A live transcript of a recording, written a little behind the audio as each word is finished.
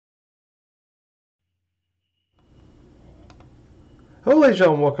Hello, ladies and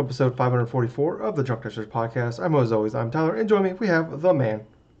gentlemen. Welcome to episode 544 of the Drunk Testers podcast. As always, I'm Tyler, and join me, we have the man,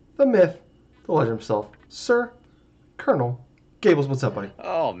 the myth, the legend himself, Sir Colonel Gables. What's up, buddy?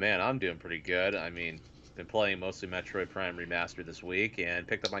 Oh man, I'm doing pretty good. Been playing mostly Metroid Prime Remastered this week and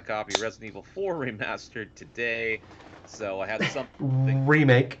picked up my copy of Resident Evil 4 Remastered today. So I had something,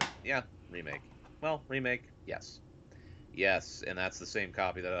 Remake. yeah, remake. Well, remake, yes. Yes, and that's the same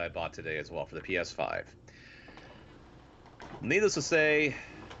copy that I bought today as well for the PS5. Needless to say,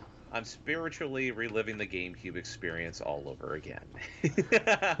 I'm spiritually reliving the GameCube experience all over again.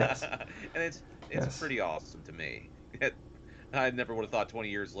 Yes. And it's Yes. pretty awesome to me. I never would have thought 20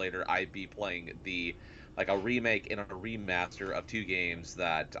 years later I'd be playing a remake and a remaster of two games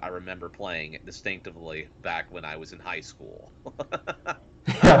that I remember playing distinctively back when I was in high school.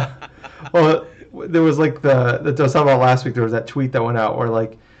 Yeah. Well, there was like that I was talking about last week. There was that tweet that went out where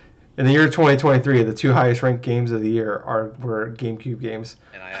like in the year 2023, the two highest ranked games of the year were GameCube games.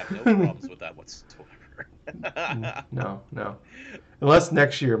 And I have no problems with that whatsoever. No, no. Unless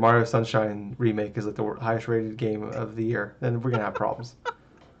next year Mario Sunshine remake is like the highest rated game of the year, then we're gonna have problems.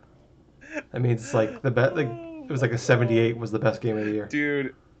 That means it's like the best. Like it was like a Oh, 78 was the best game of the year.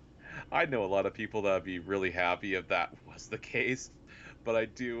 dude, I know a lot of people that would be really happy if that was the case, but I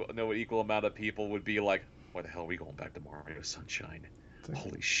do know an equal amount of people would be like, "Why the hell are we going back to Mario Sunshine? It's like,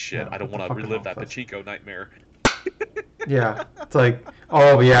 Holy shit! yeah, I don't what the want to fuck is relive wrong that with us? pachinko nightmare." Yeah, it's like,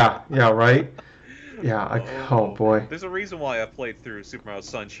 oh yeah, yeah, right. Yeah, oh Oh, boy, there's a reason why I played through Super Mario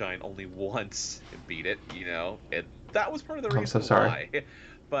Sunshine only once and beat it, and that was part of the I'm so reason sorry. why.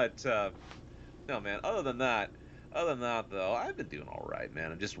 But no, man. Other than that though, I've been doing all right,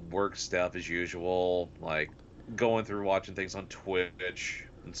 man. And just work stuff as usual, like going through watching things on Twitch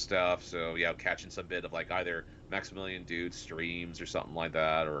and stuff. So yeah, catching some bit of like either Maximilian Dude streams or something like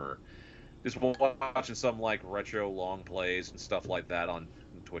that, or just watching some like retro long plays and stuff like that on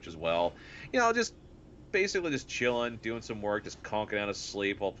Twitch as well. Just basically just chilling, doing some work, just conking out of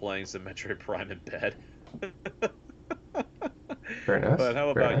sleep while playing some Metroid Prime in bed. Very nice, But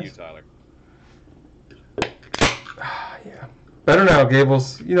how very about you, nice. Tyler? Yeah, better now,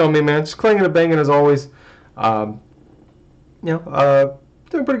 Gables. You know me, man. Just clanging and banging as always. Um, you know,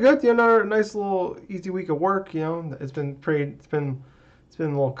 doing pretty good. You know, another nice little easy week of work. You know, it's been pretty. It's been a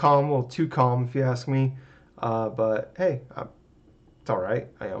little calm, a little too calm, if you ask me. But hey, it's all right.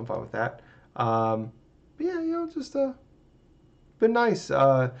 I'm fine with that. But yeah, just been nice.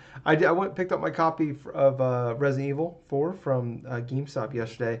 I went and picked up my copy of Resident Evil 4 from GameStop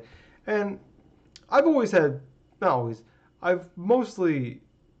yesterday, and I've always had, not always, I've mostly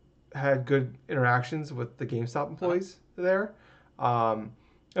had good interactions with the GameStop Uh-huh. employees there. Um,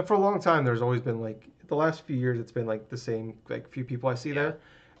 and for a long time, there's always been like the last few years, it's been like the same like few people I see Yeah. there.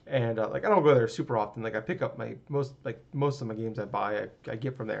 And like I don't go there super often. Like I pick up my most of my games I buy, I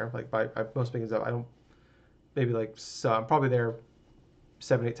get from there. Like most of my games I don't maybe like so I'm probably there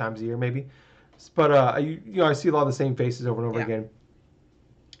 7 8 times a year maybe. But I see a lot of the same faces over and over Yeah. again.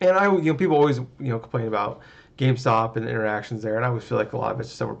 And people always complain about GameStop and the interactions there, and I always feel like a lot of it's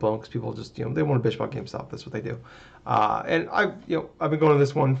just overblown because people just they want to bitch about GameStop. That's what they do. And I've been going to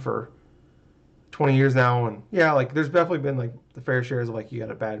this one for 20 years now, and yeah, like there's definitely been like the fair shares of like you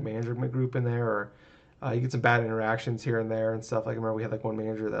got a bad management group in there, or you get some bad interactions here and there and stuff. Like I remember we had like one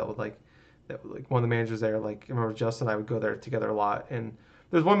manager that one of the managers there. Like I remember Justin and I would go there together a lot, and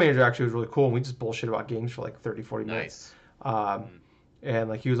there's one manager actually who was really cool, and we just bullshit about games for like 30 40 minutes. Nice. Um, Hmm. and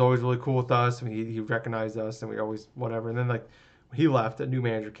like he was always really cool with us, and he recognized us, and we always whatever. And then like when he left, a new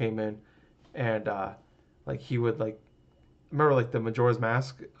manager came in, and like he would like remember like the Majora's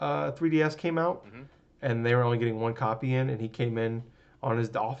Mask 3DS came out, Hmm. and they were only getting one copy in, and he came in on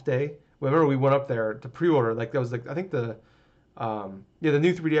his off day. Remember we went up there to pre-order, like that was like I think the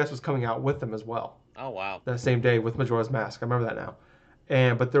new 3DS was coming out with them as well Oh wow. that same day with Majora's Mask. I remember that now.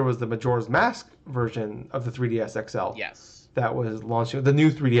 And but there was the Majora's Mask version of the 3DS XL Yes. that was launching the new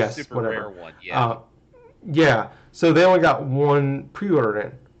The 3DS super rare whatever. one. Yeah. Uh, yeah, so they only got one pre-order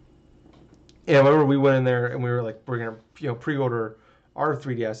in. And I remember we went in there and we were like, we're gonna pre-order our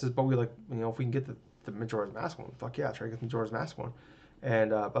 3DSs, but we like if we can get the Majora's Mask one, fuck yeah, try to get the Majora's Mask one.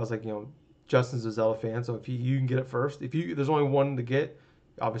 And I was like, Justin's a Zelda fan, so if you can get it first, if you there's only one to get,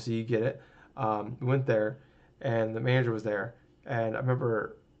 obviously you get it. We went there, and the manager was there, and I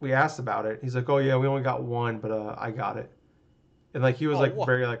remember we asked about it. He's like, oh yeah, we only got one, but I got it, and like he was Oh like what?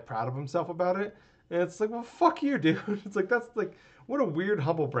 very like proud of himself about it. And it's like, well, fuck you, dude. It's like that's like what a weird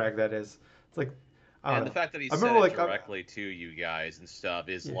humble brag that is. It's like I don't And the know. fact that he I said remember it like directly to you guys and stuff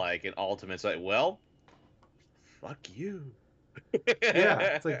is yeah, like an ultimate. It's like, well, fuck you. Yeah,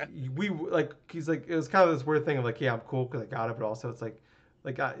 it's like we like he's like it was kind of this weird thing of like yeah I'm cool because I got it, but also it's like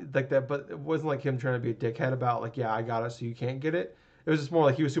I like that, but it wasn't like him trying to be a dickhead about like yeah I got it so you can't get it. It was just more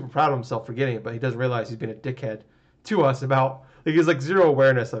like he was super proud of himself for getting it, but he doesn't realize he's been a dickhead to us about like he's like zero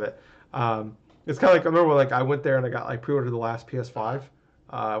awareness of it. It's kind of like I remember when like I went there and I got like pre-ordered the last Uh-huh.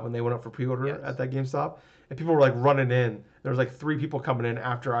 PS5 when they went up for pre-order at Yes. that GameStop, and people were like running in. There was like three people coming in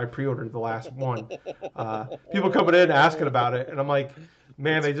after I pre-ordered the last one. People coming in asking about it, and I'm like,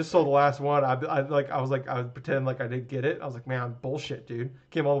 man, That's they just sold the funny. last one. I was pretending like I didn't get it. I was like, man, bullshit, dude.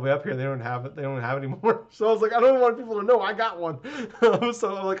 Came all the way up here, they don't have it. They don't have it anymore. So I was like, I don't want people to know I got one.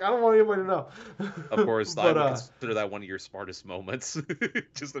 So I'm like, I don't want anybody to Of know. course, I But would consider that one of your smartest moments,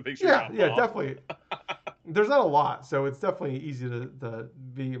 just to make sure you yeah, got yeah, both. definitely. There's not a lot, so it's definitely easy to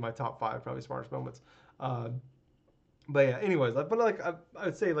be in my top five probably smartest moments. Uh, but yeah, anyways, but like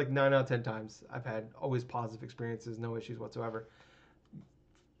I'd say like 9 out of 10 times I've had always positive experiences, no issues whatsoever.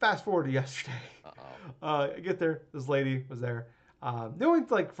 Fast forward to yesterday. Uh-oh. I get there, this lady was there. The only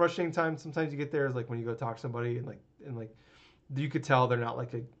like frustrating time sometimes you get there is like when you go talk to somebody and you could tell they're not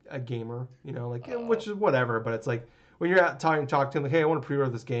like a gamer, like which Uh-oh. is whatever. But it's like when you're out talk to them like, hey, I want to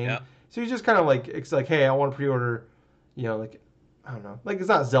pre-order this game. Yeah. So you just kind of like it's like, hey, I want to pre-order, like I don't know, like it's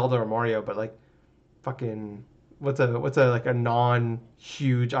not Zelda or Mario, but like fucking what's a like a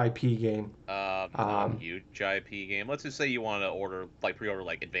non-huge IP game. Um, Non-huge IP game. Let's just say you want to pre-order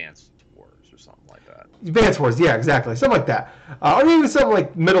like Advanced Wars or something like that. Advance Wars, yeah, exactly, something like that, or even something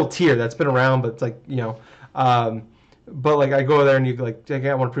like middle tier that's been around, but it's like um, but like I go there and you like, okay,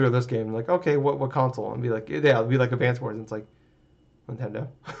 I want to pre-order this game. And like, okay, what console? And be like, yeah, it'll be like Advance Wars. And it's like Nintendo.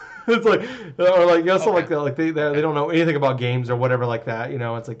 It's like or like something like Okay. that. Like they Okay. don't know anything about games or whatever like that.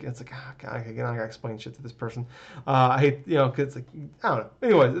 It's like God, I gotta explain shit to this person. I hate because it's like I don't know.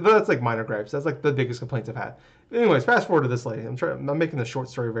 Anyways, but that's like minor gripes. That's like the biggest complaints I've had. Anyways, fast forward to this lady. I'm making the short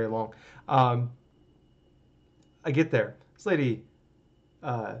story very long. Um, I get there. This lady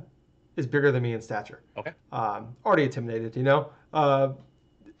uh, is bigger than me in stature. Okay. Already intimidated,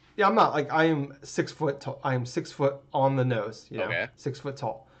 yeah, I'm not like I am 6 foot tall. I am 6 foot on the nose, Okay. 6 foot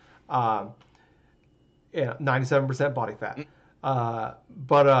tall. Um, yeah, 97% body fat. Mm,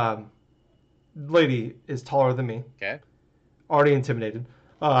 But lady is taller than me. okay. Already intimidated.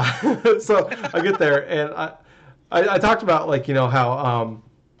 So I get there and I talked about like how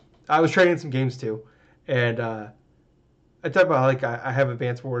I was trading some games too, and I talked about like I have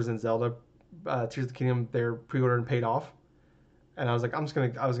Advanced Wars and Zelda, Tears of the Kingdom. They're pre-ordered and paid off, and I was like, I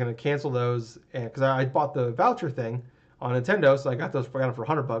was gonna cancel those, and because I bought the voucher thing on Nintendo, so I got them for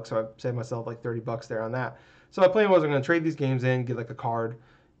 $100, so I saved myself like $30 there on that. So my plan was I'm gonna trade these games in, get like a card,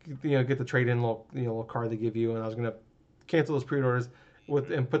 get the trade in little card they give you, and I was gonna cancel those pre-orders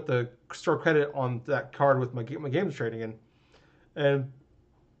and put the store credit on that card with my games trading in, and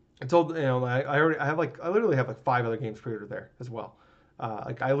I told I literally have like five other games pre-ordered there as well.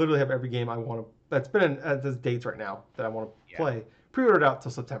 Like I literally have every game I want to that's been at this dates right now that I want to Yeah. play pre-ordered out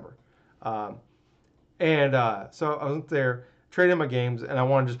till September. Um, and so I was there trading my games and I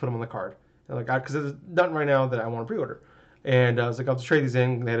want to just put them on the card. And like because there's nothing right now that I want to pre-order. And I was like, I'll just trade these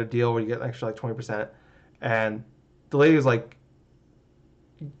in. They had a deal where you get an extra like 20%. And the lady was like,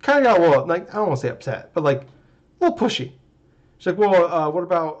 kind of got a little like I don't want to say upset, but like a little pushy. She's like, well, what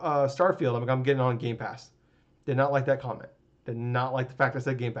about Starfield? I'm like, I'm getting on Game Pass. Did not like that comment. Did not like the fact I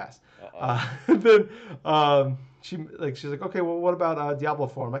said Game Pass. Uh-oh. Then she's like, okay, well, what about Diablo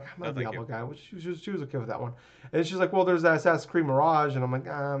 4? I'm like, I'm not No, a thank you. Diablo guy. Which she was okay with that one. And she's like, well, there's that Assassin's Creed Mirage, and I'm like,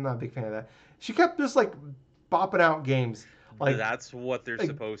 I'm not a big fan of that. She kept just like bopping out games, like That's what they're like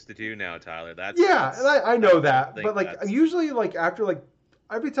supposed to do now, Tyler. yeah, and I know That's that, something but like that's usually like after like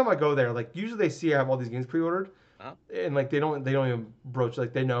every time I go there, like usually they see I have all these games pre-ordered, uh and like they don't even broach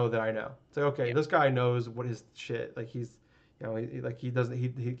like they know that I know. It's like okay, yeah. this guy knows what his shit like he's like he doesn't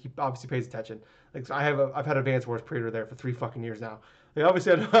he obviously pays attention. Like so I've had Advance Wars pre-order there for 3 fucking years now. Like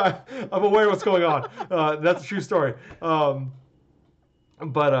obviously I'm aware of what's going on. That's a true story.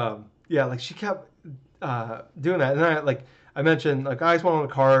 But yeah, like she kept doing that, and I mentioned like I just want on a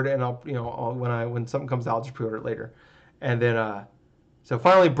card, and when something comes out, I'll just pre-order it later, and then so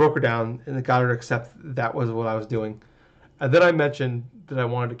finally broke her down and got her to accept that was what I was doing, and then I mentioned that I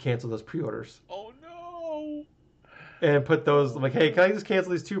wanted to cancel those pre-orders Oh no. and put those. I'm like, hey, Oh. can I just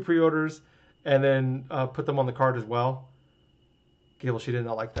cancel these two pre-orders and then put them on the card as well? Gable, she did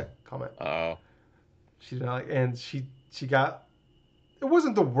not like that comment. Oh. She did not, like, and she got. It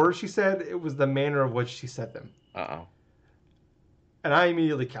wasn't the words she said; it was the manner of which she said them, Uh-oh. and I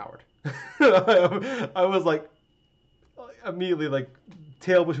immediately cowered. I was like, immediately like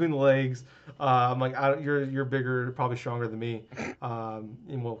tail between the legs. I'm like, you're bigger, probably stronger than me,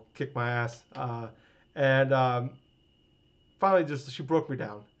 and will kick my ass. And finally, just she broke me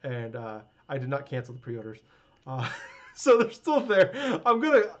down, and I did not cancel the pre-orders. Uh, so they're still there. I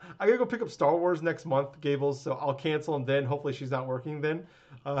gotta go pick up Star Wars next month, Gables. So I'll cancel them then. Hopefully she's not working then,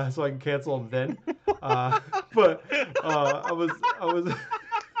 so I can cancel them then. Uh, but I was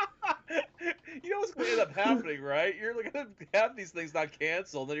You know what's going to end up happening, right? You're going to have these things not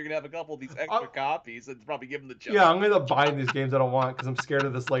canceled, then you're going to have a couple of these extra I, copies and probably give them to yeah, John. I'm gonna end up buying these games I don't want because I'm scared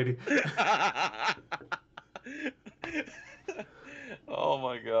of this lady. Oh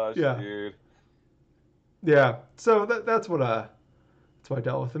my gosh, Yeah, dude. yeah. So that's what I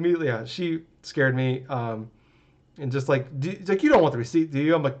dealt with immediately. Yeah, she scared me. And just like, like you don't want the receipt, do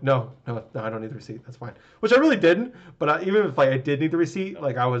you? I'm like, no, I don't need the receipt. That's fine. Which I really didn't. But even if like I did need the receipt,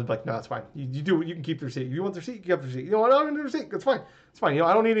 like I was like, no, it's fine. You can keep the receipt. If you want the receipt, you have the receipt. You know what? I don't need the receipt. It's fine. It's fine. You know,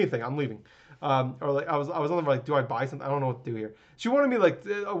 I don't need anything. I'm leaving. Or like I was on the like, do I buy something? I don't know what to do here. She wanted me like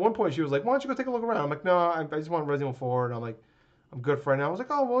at one point she was like, why don't you go take a look around? I'm like, no, I just want Resident Evil 4, and I'm like, I'm good for right now. I was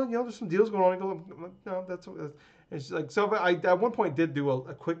like, oh well, there's some deals going on. I'm like, no, that's. And she's like, so but I at one point did do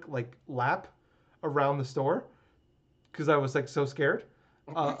a quick like lap around the store because I was like so scared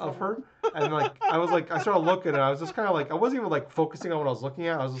of her, and like I started looking, and I was just kind of like I wasn't even like focusing on what I was looking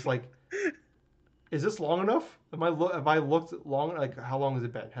at. I was just like, is this long enough? Have I looked long? Like how long has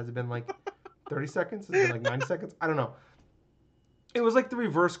it been? Has it been like 30 seconds? Has it been like 90 seconds? I don't know. It was like the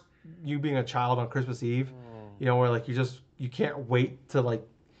reverse you being a child on Christmas Eve, where like you can't wait to like.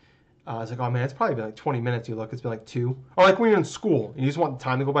 It's like, oh man, it's probably been like 20 minutes. You look, it's been like 2. Or like when you're in school, and you just want the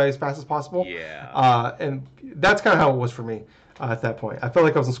time to go by as fast as possible. Yeah. And that's kind of how it was for me at that point. I felt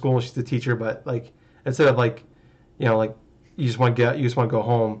like I was in school and she's the teacher, but like instead of like, like you just want to go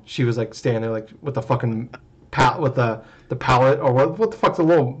home. She was like standing there like with the fucking with the pallet or what the fuck's the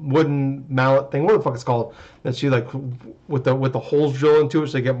little wooden mallet thing? What the fuck it's called? That she like with the holes drilled into it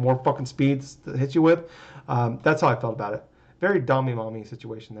so they get more fucking speeds to hit you with. That's how I felt about it. Very dummy mommy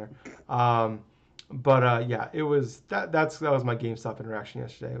situation there. But yeah, it was that was my GameStop interaction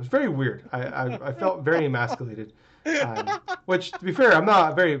yesterday. It was very weird. I felt very emasculated. Which, to be fair, I'm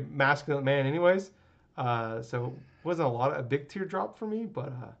not a very masculine man, anyways. So it wasn't a big teardrop for me.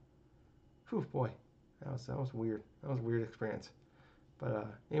 But, whew, boy, that was weird. That was a weird experience.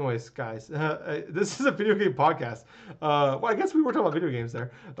 But anyways, guys, this is a video game podcast. Well, I guess we were talking about video games there,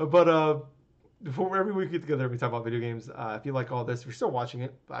 but before every week we get together, we talk about video games. If you like all this, if you're still watching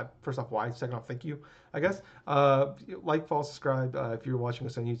it, first off, why? Second off, thank you, I guess. Like, follow, subscribe. If you're watching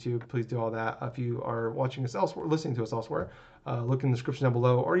us on YouTube, please do all that. If you are watching us elsewhere, listening to us elsewhere, look in the description down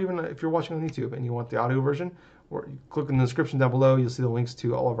below. Or even if you're watching on YouTube and you want the audio version, or you click in the description down below, you'll see the links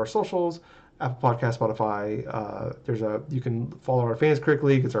to all of our socials, Apple Podcast, Spotify. You can follow our Fans Critic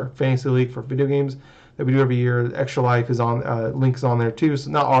League. It's our fantasy league for video games that we do every year. Extra Life is on links on there too. So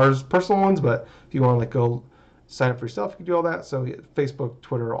not ours, personal ones, but if you want to like go sign up for yourself, you can do all that. So yeah, Facebook,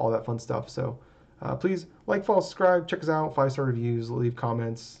 Twitter, all that fun stuff. So please like, follow, subscribe, check us out. 5-star reviews, leave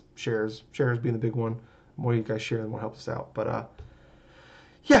comments, shares being the big one. The more you guys share, the more it helps us out. But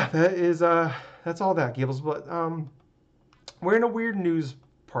yeah, that's all that, Gables. But we're in a weird news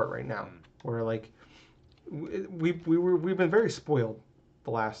part right now where like we've been very spoiled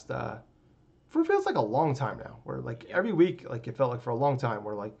the last for feels like a long time now. Where like every week, like it felt like for a long time,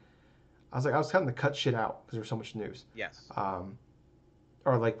 where like I was having to cut shit out because there's so much news. Yes.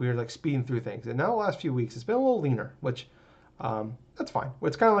 Or like we were like speeding through things, and now the last few weeks it's been a little leaner, which that's fine.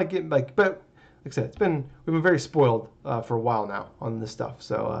 It's kind of like getting like, but like I said, we've been very spoiled for a while now on this stuff.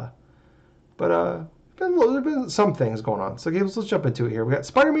 So, there's been some things going on. So let's jump into it here. We got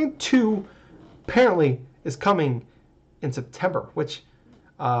Spider-Man 2 apparently is coming in September, which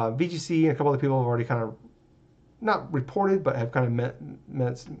VGC and a couple other people have already kind of not reported, but have kind of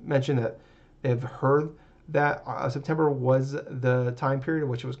mentioned that they've heard that September was the time period in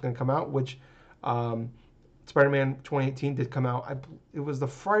which it was going to come out, which Spider-Man 2018 did come out. It was the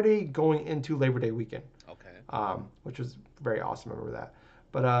Friday going into Labor Day weekend. Okay. Which was very awesome. I remember that.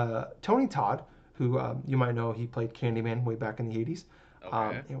 But Tony Todd, who you might know, he played Candyman way back in the 80s.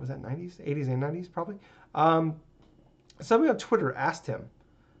 Okay. It was that 90s, 80s and 90s probably. Somebody on Twitter asked him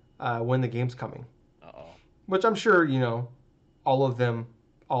when the game's coming. Uh-oh. Which I'm sure, all of them,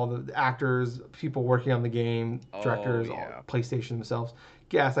 all the actors, people working on the game, directors, all PlayStation themselves,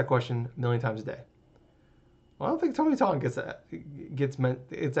 get asked that question a million times a day. Well, I don't think Tony Todd gets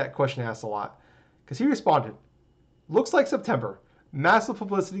that question asked a lot. Because he responded, looks like September. Massive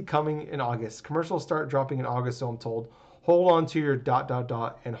publicity coming in August. Commercials start dropping in August, so I'm told. Hold on to your ...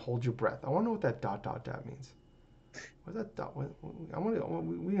 and hold your breath. I want to know what that ... means. Was that I want to.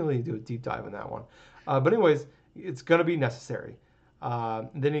 We really need to do a deep dive on that one. But anyways, it's gonna be necessary.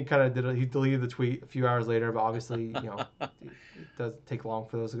 Then he kind of did. He deleted the tweet a few hours later, but obviously, it does take long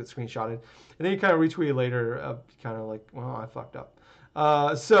for those to get screenshotted. And then he kind of retweeted later, kind of like, well, I fucked up.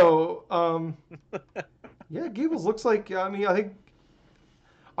 Yeah, Gables looks like. I mean, I think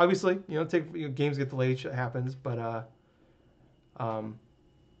obviously, games get delayed, shit happens, but um,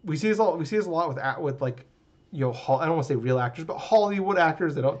 we see this a lot. We see this a lot with like, I don't want to say real actors, but Hollywood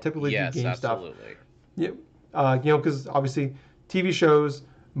actors that don't typically do Yes, game stuff. absolutely. Yeah, because obviously TV shows,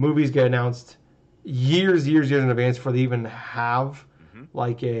 movies get announced years in advance before they even have Hmm.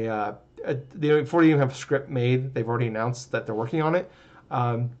 like before they even have a script made. They've already announced that they're working on it.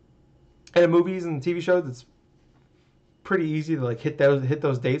 Um, and in movies and TV shows, it's pretty easy to like hit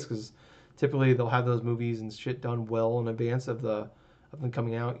those dates because typically they'll have those movies and shit done well in advance of them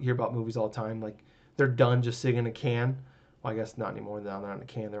coming out. You hear about movies all the time, like they're done just sitting in a can. Well, I guess not anymore. Now they're not in a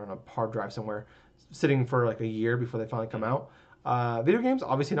can; they're on a hard drive somewhere, sitting for like a year before they finally come Hmm. out. Video games,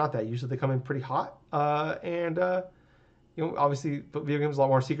 obviously not that. Usually they come in pretty hot, and obviously, but video games are a lot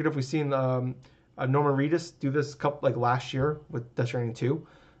more secretive. We've seen Norman Reedus do this couple like last year with Death Stranding 2,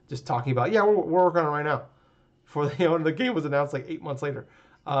 just talking about, yeah, we're working on it right now before the game was announced like 8 months later.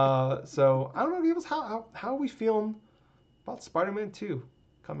 So I don't know, Gables, how are we feeling about Spider-Man 2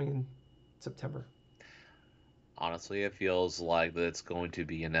 coming in September? Honestly, it feels like that it's going to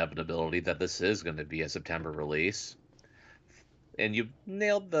be inevitability that this is going to be a September release. And you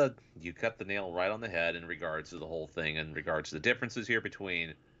cut the nail right on the head in regards to the whole thing, in regards to the differences here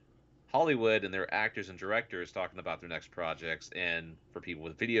between Hollywood and their actors and directors talking about their next projects, and for people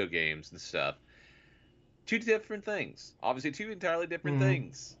with video games and stuff. Two different things. Obviously, two entirely different Mm-hmm.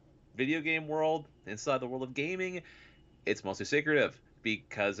 things. Video game world, inside the world of gaming, it's mostly secretive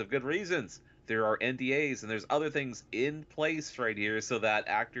because of good reasons. There are NDAs and there's other things in place right here so that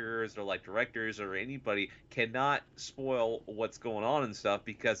actors or like directors or anybody cannot spoil what's going on and stuff,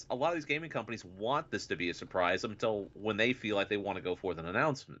 because a lot of these gaming companies want this to be a surprise until when they feel like they want to go forth an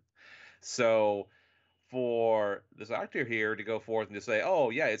announcement. So for this actor here to go forth and to say, "Oh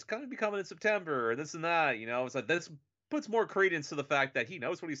yeah, it's going to be coming in September," and this and that, it's like this puts more credence to the fact that he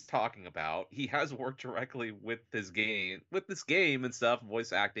knows what he's talking about. He has worked directly with this game and stuff,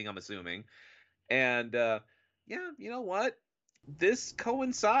 voice acting, I'm assuming. And yeah, you know what? This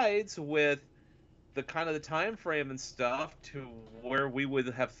coincides with the kind of the time frame and stuff to where we would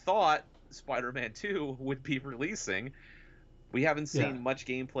have thought Spider-Man 2 would be releasing. We haven't Yeah, seen much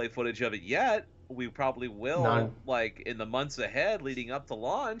gameplay footage of it yet. We probably none. will, like, in the months ahead leading up to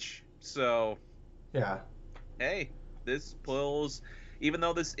launch. So, Yeah, hey, this pulls. Even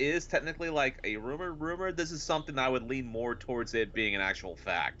though this is technically like a rumor, this is something I would lean more towards it being an actual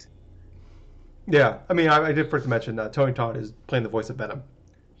fact. yeah. I mean, I did forget to mention Tony Todd is playing the voice of Venom,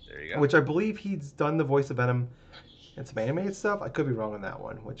 There you go. which I believe he's done the voice of Venom in some animated stuff. I could be wrong on that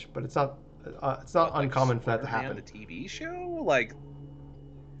one, but it's not What, like uncommon for that to Spider-Man happen. the TV show? Like,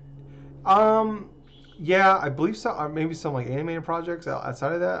 Um, yeah, I believe so. Or maybe some like animated projects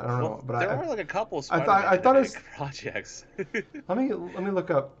outside of that. I don't well, know, but there are like a couple of I thought Spider-Man I thought animated it's. projects. Let me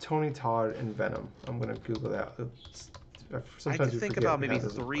look up Tony Todd and Venom. I'm gonna Google that. I Sometimes could you think forget about we maybe have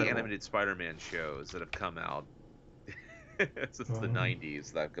those three incredible. animated Spider-Man shows that have come out since the Um,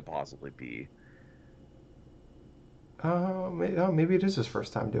 90s that could possibly be. maybe it is his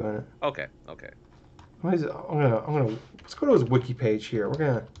first time doing it. Okay, okay. I'm gonna let's go to his wiki page here.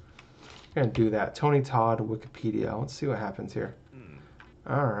 We're gonna do that. Tony Todd Wikipedia. Let's see what happens here. Hmm.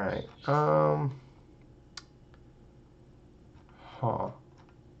 All right. Huh.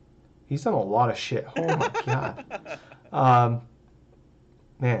 He's done a lot of shit. Oh my god. Um,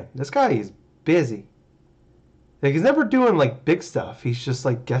 man, this guy is busy. Like he's never doing like big stuff. He's just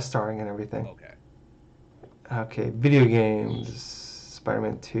like guest starring and everything. Okay. Okay, video games.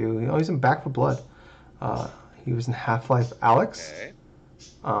 Spider-Man 2. Oh, he's in Back for Blood. Uh, he was in Half-Life Alex. Okay.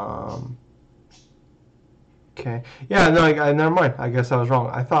 Um, okay. Yeah, no, never mind. I guess I was wrong.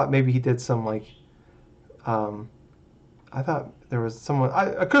 I thought maybe he did some like. Um, I thought there was someone.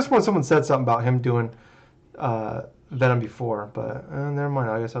 I could have sworn someone said something about him doing Venom before, but never mind.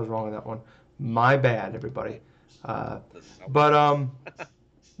 I guess I was wrong on that one. My bad, everybody. Uh, Listen, no but worries.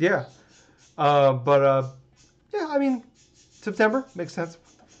 yeah. But yeah. I mean, September makes sense.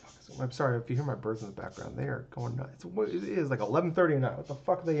 What the fuck I'm sorry if you hear my birds in the background. They are going nuts. It is like 11:30 at night. What the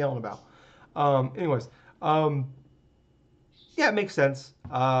fuck are they yelling about? Anyways, um, yeah, it makes sense.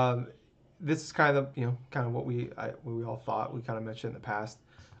 This is kind of what we all thought. We kind of mentioned in the past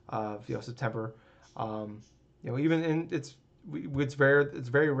of September. Even in it's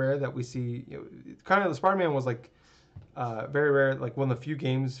very rare that we see kind of the Spider-Man was like very rare. Like one of the few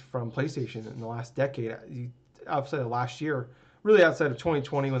games from PlayStation in the last decade, outside of last year, really outside of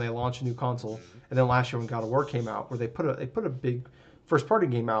 2020 when they launched a new console, Mhm. and then last year when God of War came out, where they put a big first party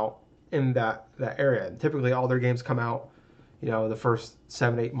game out in that area. And typically, all their games come out, the first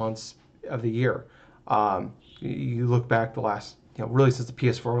 7 8 months of the year. You look back the last, really since the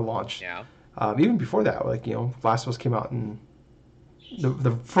PS4 launched. Yeah. Even before that, like Last of Us came out in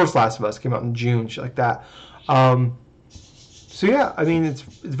the first Last of Us came out in June, shit like that. So yeah, I mean it's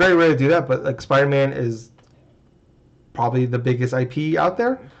very rare to do that, but like Spider-Man is probably the biggest IP out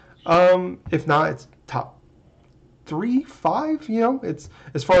there. Mhm. If not, it's top 3 5. It's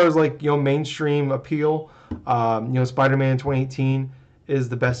as far as like mainstream appeal. Spider-Man 2018 is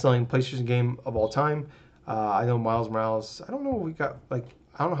the best-selling PlayStation game of all time. I know Miles Morales. I don't know. We got like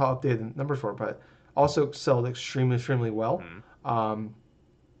I don't know how updated the numbers were, but also sold extremely well. Mhm. Um,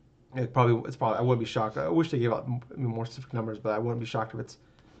 it's probably I wouldn't be shocked. I wish they gave out more specific numbers, but I wouldn't be shocked if it's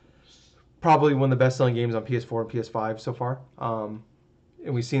probably one of the best selling games on PS4 and PS5 so far.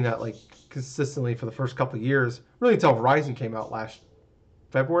 And we've seen that like consistently for the first couple of years, really until Horizon came out last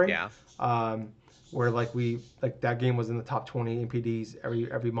February, Yeah. um, where like that game was in the top 20 NPDs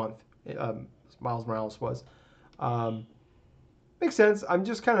every month. Miles Morales was. Um, Makes sense. I'm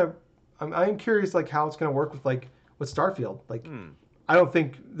just kind of I'm curious like how it's going to work with Starfield. Like Hmm. I don't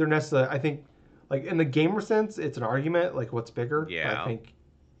think they're necessarily. I think like in the gamer sense, it's an argument like what's bigger. But I Yeah. think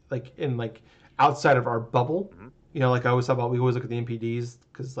like in like outside of our bubble, Mhm. like I always talk about, we always look at the NPDs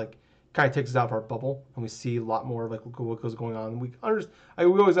because like kind of takes us out of our bubble and we see a lot more of like what goes going on. We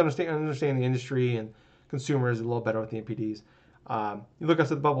always understand the industry and consumers a little better with the NPDs. You look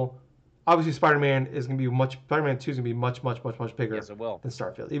outside the bubble. Obviously, Spider-Man 2 is gonna be much bigger Yes, it will. than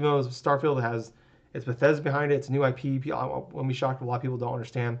Starfield. Even though Starfield has it's Bethesda behind it, it's a new IP. When we shocked, a lot of people don't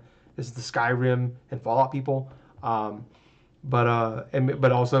understand. This is the Skyrim and Fallout people. But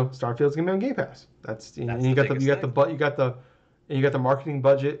also Starfield's gonna be on Game Pass. And That's you the got the biggest thing. you got the marketing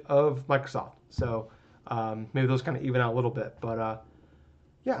budget of Microsoft. So maybe those kind of even out a little bit. But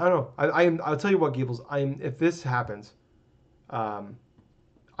yeah, I don't know. I'll tell you what, Gables. If this happens, um,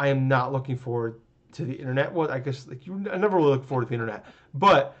 I am not looking forward to the internet. Well, I guess like I never really look forward to the internet,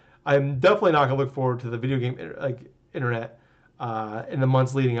 but I'm definitely not gonna look forward to the video game internet in the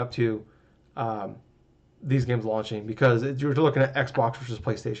months leading up to um, these games launching because you're looking at Xbox versus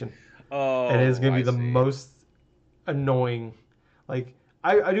PlayStation, and it's Oh, gonna be I the see. most annoying. Like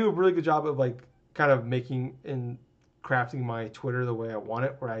I do a really good job of like kind of making and crafting my Twitter the way I want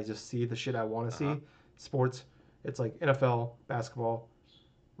it, where I just see the shit I want to Uh-huh. see. Sports, it's like NFL, basketball,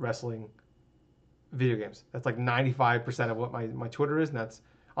 wrestling, video games. That's like 95% of what my Twitter is, and that's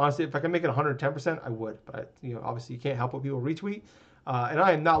honestly, if I can make it 110%, I would. But obviously, you can't help what people retweet, and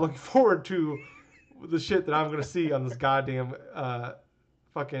I am not looking forward to the shit that I'm gonna see on this goddamn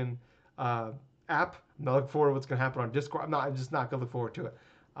fucking uh, app. I'm not looking forward to what's gonna happen on Discord. I'm just not gonna look forward to it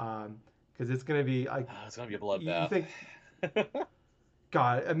because it's gonna be like Oh, it's gonna be a you bloodbath. think.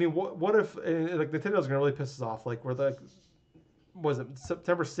 God, I mean, what if like Nintendo's gonna really piss us off? Like we're like was it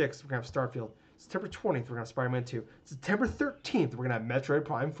September 6th, we're going to have Starfield. September 20th, we're going to have Spider-Man 2. September 13th, we're going to have Metroid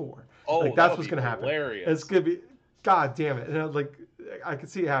Prime 4. Like, Oh, that that's would what's be going to happen. It's hilarious. going to be, God damn it. Like, I could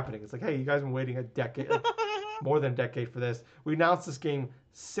see it happening. It's like, hey, you guys have been waiting a decade, like, more than a decade for this. We announced this game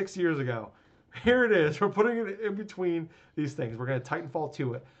 6 years ago. Here it is. We're putting it in between these things. We're going to Titanfall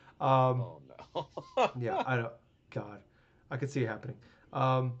to it. Um, Oh no. yeah, I don't, God, I could see it happening.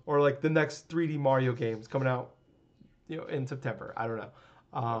 Or like the next 3D Mario games coming out, in September. I don't know.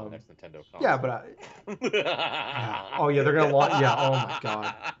 Or the Um, next Nintendo yeah, but console. yeah. Oh yeah, they're gonna launch. Yeah. Oh my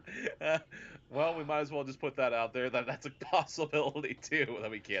god. Well, we might as well just put that out there that that's a possibility too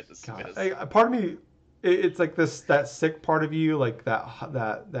that we can't God. dismiss. Hey, part of me, it's like that sick part of you, like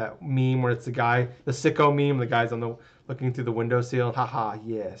that meme where it's the sicko meme. The guy's on the looking through the window sill. Haha.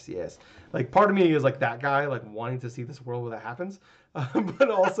 Yes, yes. Like part of me is like that guy, like wanting to see this world where that happens, but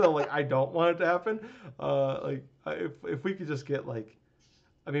also like I don't want it to happen. If we could just get like,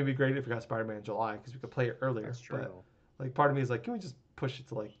 I mean, it'd be great if we got Spider-Man in July because we could play it earlier. That's But true. like, part of me is like, can we just push it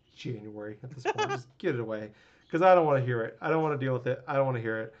to like January at this point? Just get it away because I don't want to hear it. I don't want to deal with it. I don't want to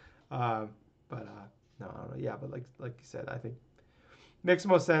hear it. Um, but no, I don't know. Yeah, but like you said, I think makes the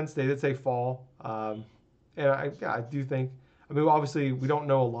most sense. They did say fall, and I do think. I mean, obviously, we don't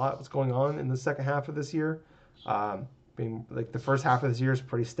know a lot what's going on in the second half of this year. I mean, like the first half of this year is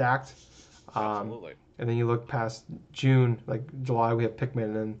pretty stacked. Um, Absolutely. and then you look past June, like July, we have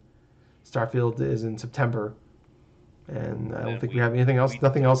Pikmin, and Starfield is in September. And I And don't then think we have anything else. we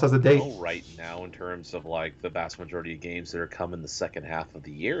Nothing else don't has a date. know right now in terms of like the vast majority of games that are coming the second half of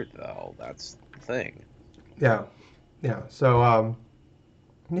the year though. That's the thing. Yeah. Yeah. So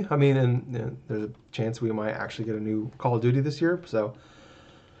yeah, I mean, and there's a chance we might actually get a new Call of Duty this year. So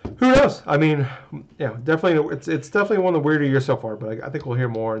who knows? I mean, yeah, definitely. It's definitely one of the weirder years so far. But I think we'll hear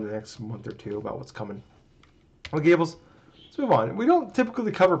more in the next month or two about what's coming. Well, Gables, let's move on. We don't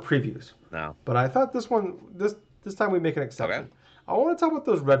typically cover previews, No. but I thought this time we make an Okay. exception. I want to talk about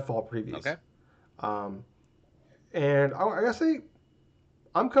those Redfall previews. Okay. Um, and I gotta say,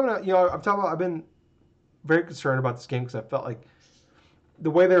 I'm coming out. You know, I'm talking about. I've been very concerned about this game because I felt like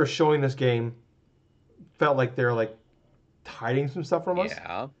the way they were showing this game felt like they're like hiding some stuff from us.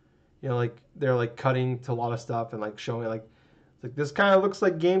 Yeah. You know, like they're like cutting to a lot of stuff and like showing like this kind of looks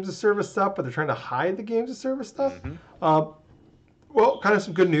like games of service stuff, but they're trying to hide the games of service stuff. Mm-hmm. Um, well, kind of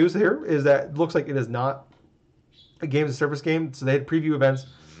some good news here is that it looks like it is not a games of service game. So they had preview events.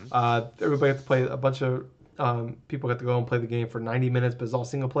 Mm-hmm. Everybody got to play a bunch of people got to go and play the game for 90 minutes, but it's all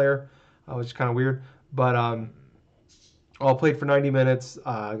single player, which is kind of weird. But all played for 90 minutes.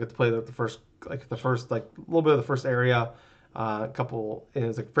 I got to play the first like a little bit of the first area. A couple, it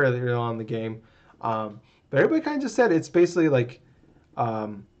was like fairly early on in the game. But everybody kind of just said it's basically like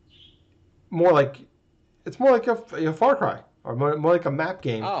um, more like it's more like a Far Cry or more like a map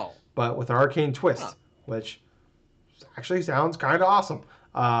game, Oh. but with an arcane Huh. twist, which actually sounds kind of awesome.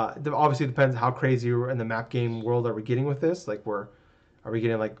 Obviously, it depends how crazy in the map game world are we getting with this. Like, are we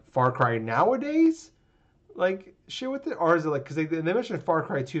getting like Far Cry nowadays, like shit with it, or is it like because they mentioned Far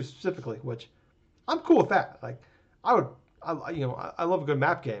Cry 2 specifically, which I'm cool with that. Like, I would, I love a good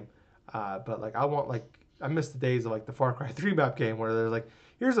map game, but like I want like I miss the days of like the Far Cry 3 map game where there's like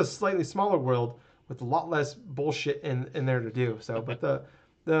here's a slightly smaller world with a lot less bullshit in there to do. So, but the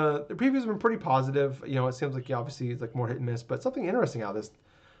previews have been pretty positive. You know, it seems like obviously it's like more hit and miss, but something interesting out of this.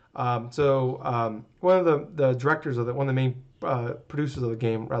 One of the directors of one of the main producers of the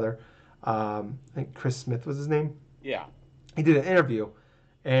game, rather, I think Chris Smith was his name. Yeah. He did an interview,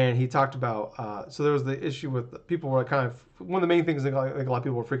 and he talked about. So there was the issue with people were kind of one of the main things that I think a lot of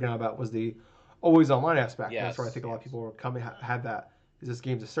people were freaking out about was the always online aspect. And that's where I Yes. think a lot of Yes. people were coming had that is this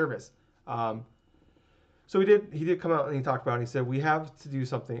game's a service. So he did come out and he talked about it. And he said we have to do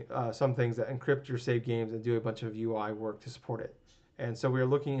some things that encrypt your save games and do a bunch of UI work to support it. And so we are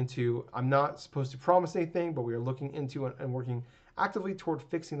looking into. I'm not supposed to promise anything, but we are looking into and working actively toward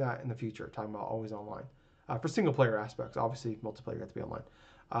fixing that in the future. Talking about always online for single player aspects. Obviously, multiplayer got to be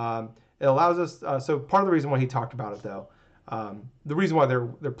online. It allows us. So part of the reason why he talked about it, though, the reason why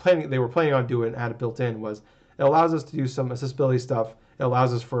they were planning on doing it and had it built in was it allows us to do some accessibility stuff. It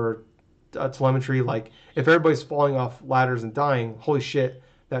allows us for telemetry. Like if everybody's falling off ladders and dying, holy shit,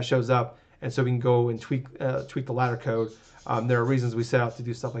 that shows up, and so we can go and tweak the ladder code. There are reasons we set out to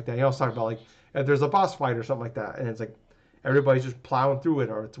do stuff like that. You also talk about like if there's a boss fight or something like that, and it's like everybody's just plowing through it,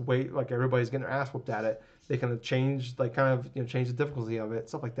 or it's like everybody's getting their ass whooped at it. They kind of change change the difficulty of it,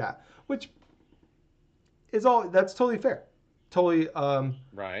 stuff like that, which is all that's totally fair, totally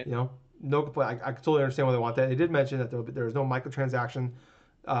Right. you know no complaint. I totally understand why they want that. They did mention that there was no microtransactions.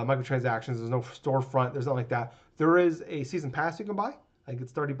 There's no storefront. There's nothing like that. There is a season pass you can buy. I think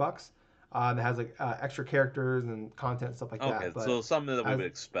it's $30. That has like extra characters and content and stuff like Okay. that. So But something that we as would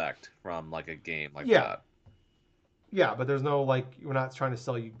expect from like a game like yeah, that. yeah, but there's no like we're not trying to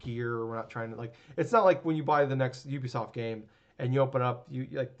sell you gear. We're not trying to like it's not like when you buy the next Ubisoft game and you open up you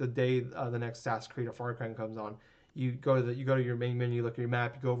like the day the next Assassin's Creed or Far Cry comes on, you go to your main menu, you look at your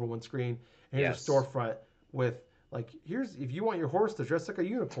map, you go over one screen, and here's a Yes. storefront with like here's if you want your horse to dress like a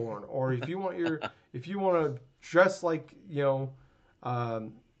unicorn or if you want to dress like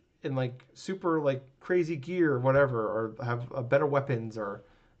um, in like super like crazy gear or whatever or have better weapons or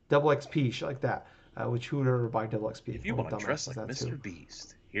double XP shit like that. Which who would ever buy double XP? If you Only want to dress dumbasses like that Mr. too.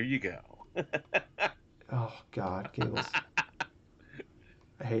 Beast, here you go. Oh God, Gables.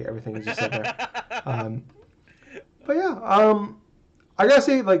 I hate everything you just said there. Um, but yeah, I gotta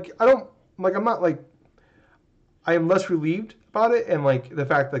say, like, I don't like. I'm not like. I am less relieved about it, and like the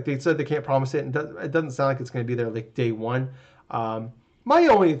fact like they said they can't promise it, and it doesn't sound like it's gonna be there like day one. My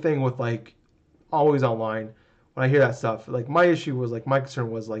only thing with like always online, when I hear that stuff, like my issue was like my concern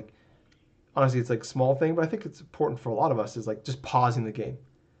was like honestly it's like small thing, but I think it's important for a lot of us is like just pausing the game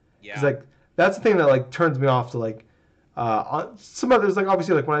because Yeah. like that's the thing that like turns me off to like some others like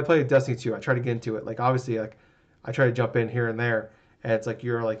obviously like when I play Destiny 2 I try to get into it like obviously like I try to jump in here and there and it's like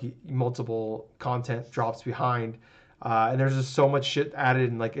you're like multiple content drops behind and there's just so much shit added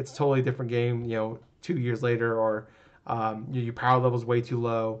and like it's totally different game 2 years later or your power level's way too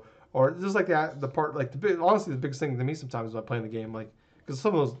low or just like that the part honestly the biggest thing to me sometimes when I'm playing the game like because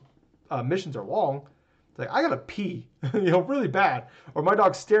some of those missions are long It's like I gotta pee, really bad, or my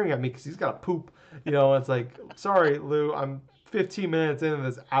dog's staring at me because he's got to poop. It's like, sorry, Lou, I'm 15 minutes into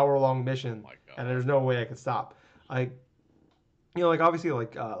this hour-long Oh mission, my and God. there's no way I can stop. Like, like obviously,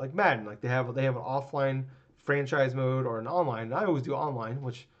 like Madden, like they have an offline franchise mode or an online. And I always do online,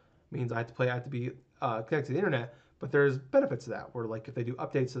 which means I have to be connected to the internet. But there's benefits to that, where like if they do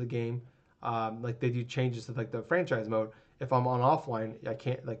updates to the game, like they do changes to like the franchise mode. If I'm on offline, I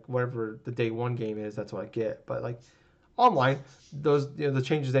can't like whatever the day one game is, that's what I get. But like online, those the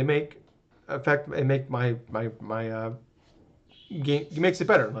changes they make affect and make my game makes it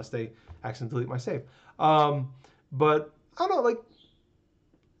better unless they accidentally delete my save. But I don't know, like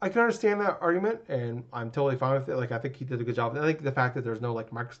I can understand that argument, and I'm totally fine with it. Like I think he did a good job. I think the fact that there's no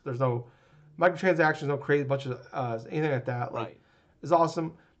microtransactions, no create a bunch of anything like that, like Right. is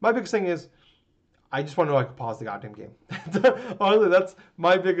awesome. My biggest thing is I just want to know I can pause the goddamn game. Honestly, that's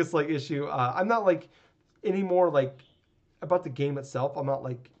my biggest like issue. I'm not like anymore like about the game itself. I'm not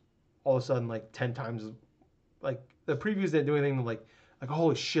like all of a sudden like 10 times like the previews didn't do anything to like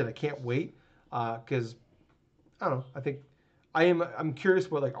holy shit I can't wait because I don't know. I think I'm curious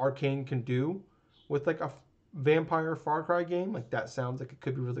what like Arcane can do with like a vampire Far Cry game. Like that sounds like it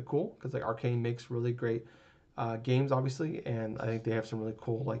could be really cool because like Arcane makes really great games, obviously, and I think they have some really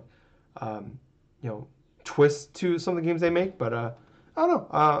cool like um, you know twists to some of the games they make. But I don't know.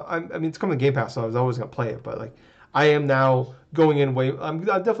 I mean, it's coming to Game Pass, so I was always gonna play it. But like I am now going in way. I'm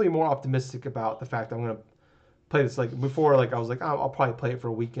definitely more optimistic about the fact that I'm gonna play this like before. Like I was like, oh, I'll probably play it for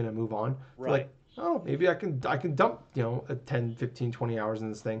a weekend and move on. So Right. like, oh, maybe I can dump a 10, 15, 20 hours in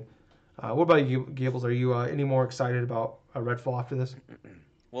this thing. What about you, Gables? Are you any more excited about Redfall after this?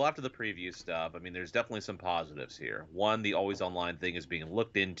 Well, after the preview stuff, I mean, there's definitely some positives here. One, the always online thing is being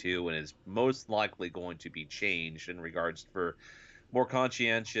looked into and is most likely going to be changed in regards for more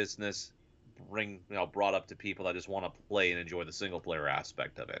conscientiousness brought up to people that just want to play and enjoy the single player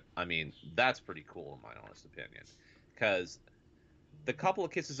aspect of it. I mean, that's pretty cool in my honest opinion. Because the couple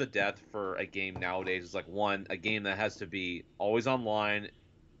of kisses of death for a game nowadays is like one, a game that has to be always online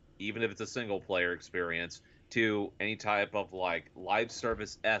even if it's a single player experience, to any type of like live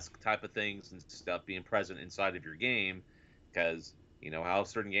service esque type of things and stuff being present inside of your game, because you know how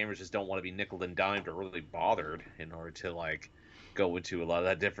certain gamers just don't want to be nickel and dimed or really bothered in order to like go into a lot of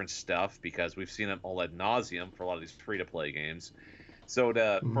that different stuff because we've seen it all ad nauseum for a lot of these free to play games. So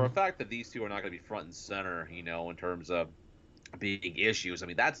for a Mm-hmm. fact that these two are not going to be front and center, in terms of being issues, I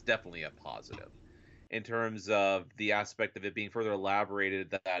mean that's definitely a positive in terms of the aspect of it being further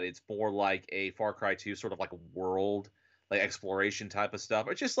elaborated that it's more like a Far Cry 2 sort of like a world like exploration type of stuff.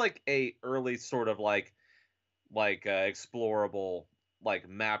 It's just like a early sort of explorable like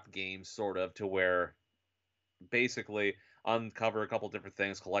map game sort of to where basically uncover a couple different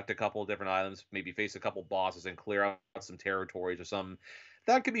things, collect a couple of different items, maybe face a couple bosses and clear out some territories or something.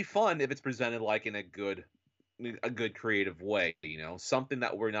 That could be fun if it's presented like in a good creative way, something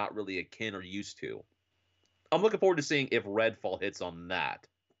that we're not really akin or used to. I'm looking forward to seeing if Redfall hits on that.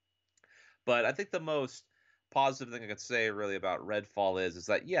 But I think the most positive thing I can say really about Redfall is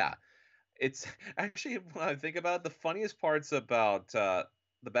that yeah, it's actually when I think about it, the funniest parts about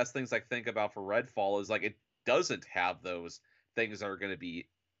the best things I think about for Redfall is like it doesn't have those things that are going to be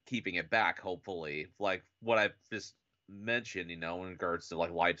keeping it back. Hopefully, like what I've just mentioned, in regards to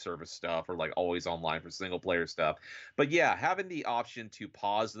like live service stuff or like always online for single player stuff. But yeah, having the option to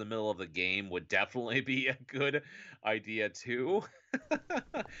pause in the middle of the game would definitely be a good idea too.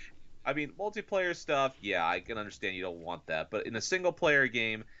 I mean, multiplayer stuff, yeah, I can understand you don't want that, but in a single player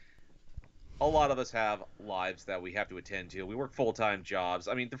game, a lot of us have lives that we have to attend to. We work full-time jobs.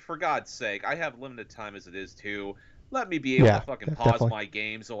 I mean, for God's sake, I have limited time as it is too. Let me be able to Yeah, fucking pause definitely. my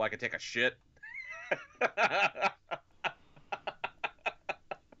game so I can take a shit.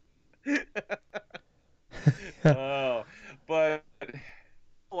 Oh, but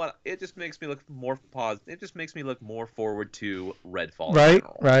what it just makes me look more positive. It just makes me look more forward to Redfall in Right,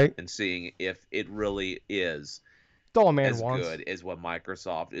 general right. and seeing if it really is It's all a man as wants. good as what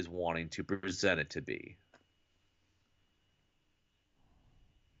Microsoft is wanting to present it to be.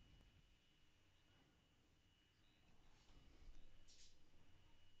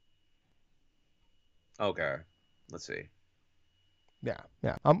 Okay, let's see.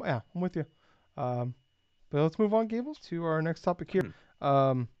 I'm with you. Um, but let's move on, Gables, to our next topic here.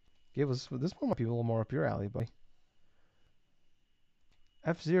 Um, Gables, this one might be a little more up your alley, buddy.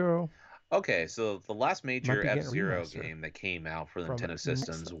 F Zero Okay, so the last might major be F getting a Zero remaster game that came out for the from Nintendo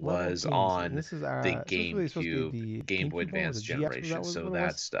Next systems Level was Games, and on this is the really supposed to GameCube, be the Game Boy GameCube one. Was Advance it GX? Was that generation, so what it that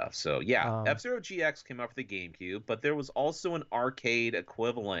was? stuff. So yeah, Um, F-Zero GX came out for the GameCube, but there was also an arcade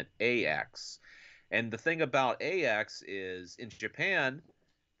equivalent, AX. And the thing about AX is in Japan,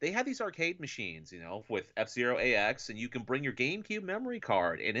 they have these arcade machines, with F-Zero AX, and you can bring your GameCube memory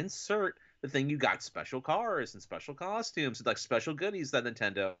card and insert the thing. You got special cars and special costumes and like special goodies that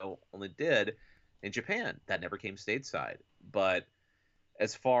Nintendo only did in Japan. That never came stateside. But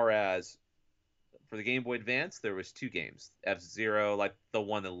as far as for the Game Boy Advance, there was two games: F-Zero, like the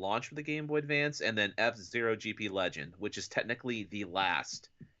one that launched with the Game Boy Advance, and then F-Zero GP Legend, which is technically the last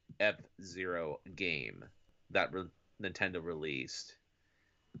F-Zero game that Nintendo released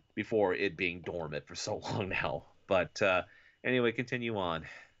before it being dormant for so long now. But anyway, continue on.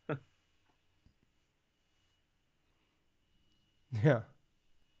 Yeah.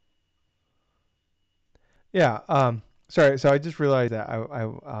 Yeah. Sorry. So I just realized that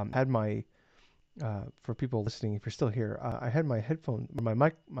I had my for people listening, if you're still here, I had my headphone, my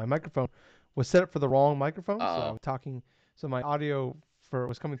microphone was set up for the wrong microphone, so I Uh was talking, so my audio for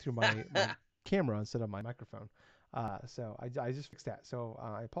was coming through my oh. camera instead of my microphone. So I just fixed that. So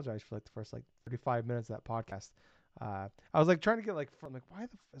I apologize for like the first like 35 minutes of that podcast. I was like trying to get like from like why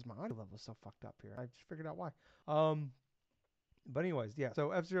is my audio level so fucked up here? I just figured out why. But anyways, yeah.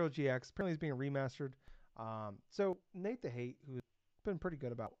 So F-Zero GX apparently is being remastered. So Nate the Hate, who's been pretty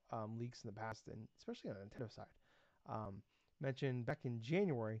good about leaks in the past, and especially on the Nintendo side, um, mentioned back in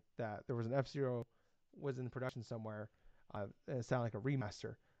January that there was an F-Zero was in production somewhere. And it sounded like a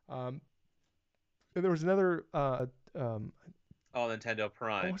remaster. And there was another. Oh, Nintendo I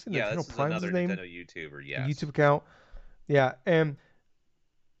Prime. want to say Yeah, Nintendo this is Prime's his another name, Nintendo YouTuber. a YouTube Yes. account. Yeah, and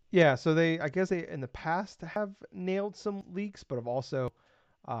yeah, so I guess they in the past have nailed some leaks, but have also,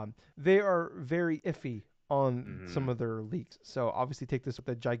 they are very iffy on some Hmm. of their leaks. So obviously take this with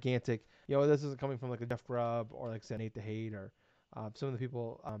a gigantic, this isn't coming from like a Jeff Grubb or like Nate the Hate or some of the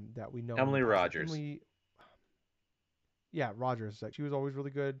people that we know in the Emily past, like Rogers. yeah, Rogers. Like she was always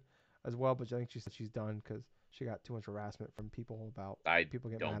really good as well, but I think she said she's done because she got too much harassment from people about I people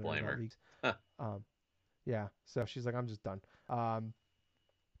getting don't mad at her blame about her. leaks. Um, yeah, so she's like, I'm just done.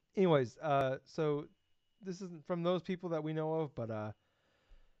 Anyways, so this isn't from those people that we know of, but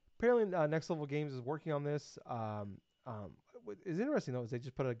apparently Next Level Games is working on this. What is interesting though is they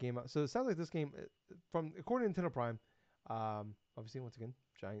just put a game out. So it sounds like this game, from according to Nintendo Prime, obviously once again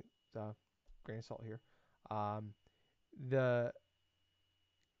giant grain of salt here. Um, the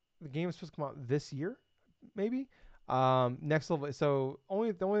the game is supposed to come out this year, maybe. Next Level. So the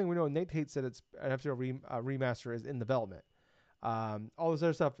only thing we know, Nate Tate said it's an F-Zero remaster is in development. All this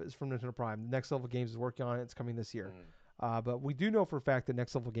other stuff is from Nintendo Prime. Next Level Games is working on it. It's coming this year. Mm. But we do know for a fact that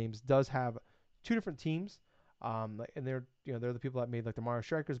Next Level Games does have two different teams. And they're the people that made like the Mario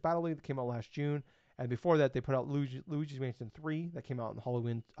Strikers Battle League that came out last June. And before that, they put out Luigi's Mansion 3 that came out in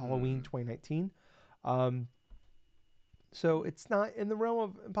Halloween Hmm. 2019. Um, so it's not in the realm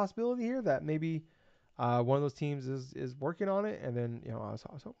of impossibility here that maybe one of those teams is working on it. And then I was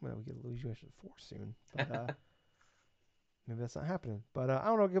hoping that we get Luigi's Mansion 4 soon, but maybe that's not happening. But I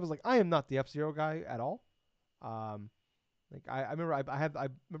don't know. It was like I am not the F-Zero guy at all. Um, like I remember I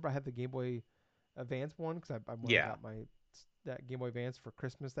remember I had the Game Boy Advance one because I when I Yeah. got my that Game Boy Advance for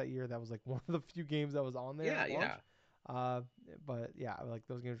Christmas that year. That was like one of the few games that was on there Yeah. at launch. Yeah. Uh, but yeah, like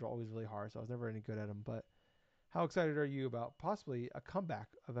those games were always really hard, so I was never any good at them. But how excited are you about possibly a comeback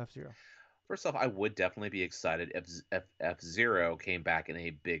of F-Zero? First off, I would definitely be excited if F-Zero came back in a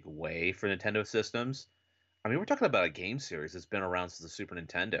big way for Nintendo systems. I mean, we're talking about a game series that's been around since the Super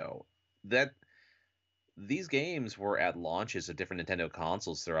Nintendo. That these games were at launches of different Nintendo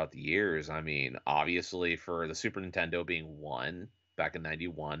consoles throughout the years. I mean, obviously for the Super Nintendo being one back in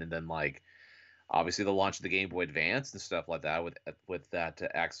 '91, and then like obviously the launch of the Game Boy Advance and stuff like that with that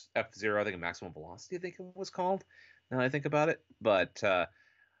F-Zero, I think Maximum Velocity, I think it was called. Now that I think about it, but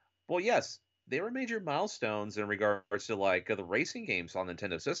well, yes, they were major milestones in regards to like the racing games on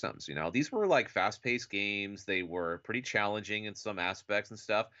Nintendo systems. These were like fast-paced games. They were pretty challenging in some aspects and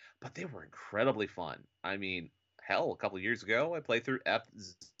stuff, but they were incredibly fun. I mean, hell, a couple of years ago, I played through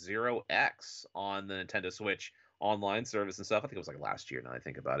F-Zero X on the Nintendo Switch online service and stuff. I think it was like last year now that I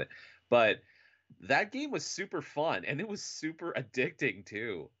think about it. But that game was super fun and it was super addicting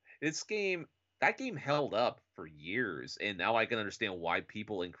too. This game, that game held up for years, and now I can understand why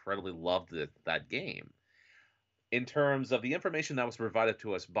people incredibly loved that game. In terms of the information that was provided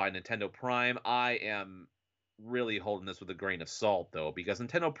to us by Nintendo Prime, I am really holding this with a grain of salt though, because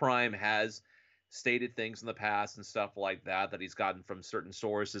Nintendo Prime has stated things in the past and stuff like that he's gotten from certain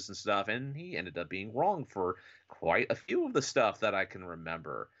sources and stuff, and he ended up being wrong for quite a few of the stuff that I can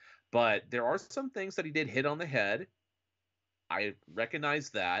remember. But there are some things that he did hit on the head. I recognize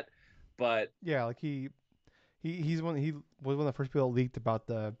that, but Yeah, like he's one he was one of the first people that leaked about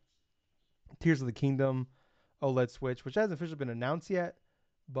Tears of the Kingdom OLED Switch, which hasn't officially been announced yet,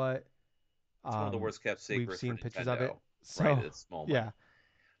 but It's one of the worst kept we've secrets for seen pictures of it. Nintendo right at So this moment. yeah,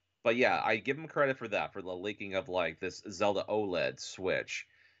 But yeah, I give them credit for that, for the leaking of like this Zelda OLED Switch.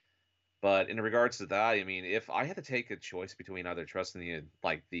 But in regards to that, I mean, if I had to take a choice between either trusting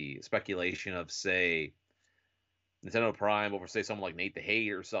the speculation of say Nintendo Prime over say someone like Nate the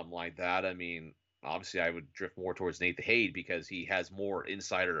Hate or something like that, I mean, obviously I would drift more towards Nate the Hate because he has more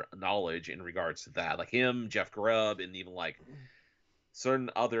insider knowledge in regards to that. Like him, Jeff Grubb, and even like certain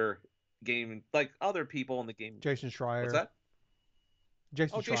other game like other people in the game. Jason What's Schreier, that?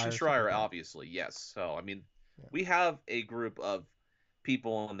 Oh, Jason Jason Schreier, stuff like Schreier, that. obviously, yes. So, I mean, Yeah, we have a group of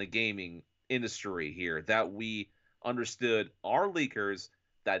people in the gaming industry here that we understood are leakers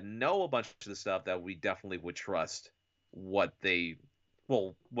that know a bunch of the stuff that we definitely would trust what they,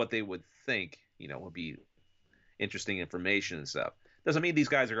 what they would think, would be interesting information and stuff. Doesn't mean these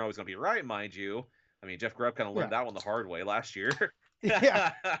guys are always going to be right, mind you. I mean, Jeff Grubb kind of learned yeah, that one the hard way last year. yeah,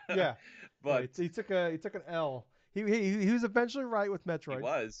 yeah. Yeah, But he took an L. He was eventually right with he Metroid.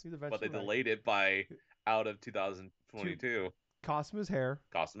 was, He was but they eventually right. delayed it by out of To 2022. cost him his hair.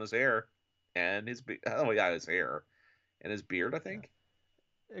 Cost him his hair and oh yeah, his hair and his beard, I Yeah, think.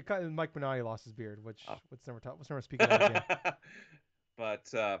 Mike Minaj lost his beard, which Oh. let's never speak of that again.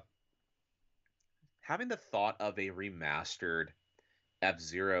 But having the thought of a remastered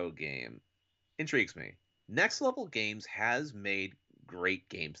F-Zero game intrigues me. Next Level Games has made great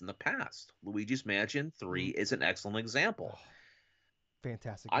games in the past. Luigi's Mansion 3 Mm. is an excellent example. Oh,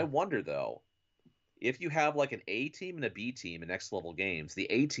 fantastic I game. wonder though, if you have like an A team and a B team in next level games, the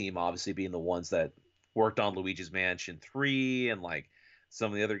A team obviously being the ones that worked on Luigi's Mansion 3 and like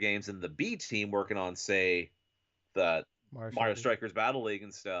some of the other games, and the B team working on, say, the Mario Mario Strikers. Strikers Battle League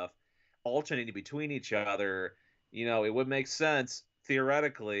and stuff, alternating between each other, it would make sense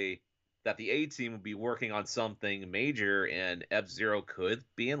theoretically that the A team would be working on something major and F Zero could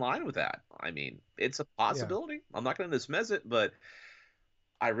be in line with that. I mean, it's a Yeah. possibility. I'm not going to dismiss it, but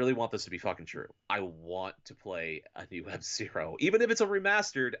I really want this to be fucking true. I want to play a new F Zero, even if it's a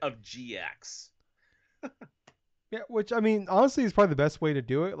remastered of GX. Yeah, which I mean, honestly, is probably the best way to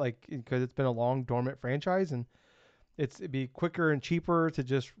do it. Like, because it's been a long dormant franchise, and it'd be quicker and cheaper to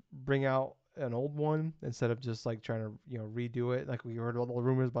just bring out an old one instead of just like trying to redo it. Like we heard all the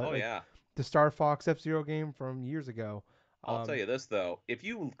rumors about Oh like yeah. the Star Fox F Zero game from years ago. I'll tell Um, you this though, if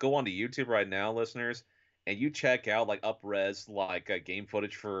you go onto YouTube right now, listeners, and you check out like upres like game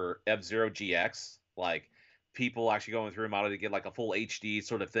footage for F Zero GX, like people actually going through them out to get like a full HD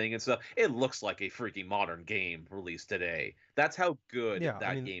sort of thing and stuff, it looks like a freaking modern game released today. That's how good yeah, I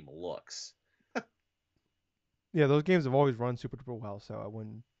that mean, game looks. yeah, those games have always run super duper well, so I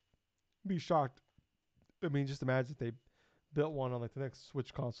wouldn't be shocked. I mean, just imagine if they built one on like the next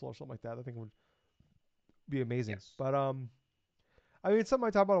Switch console or something like that. I think it would be amazing. Yes. But I mean, it's something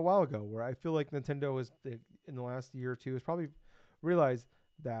I talked about a while ago, where I feel like Nintendo is in the last year or two has probably realized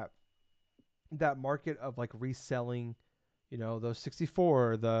that that market of like reselling, those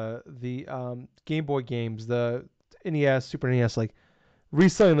 64, the Game Boy games, the NES, Super NES, like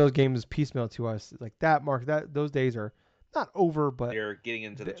reselling those games piecemeal to us, like that market, that those days are not over, but They're getting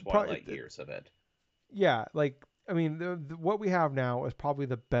into the probably, twilight years of it. yeah, like I mean, what we have now is probably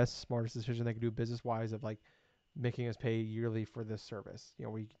the best, smartest decision they can do business wise of like making us pay yearly for this service.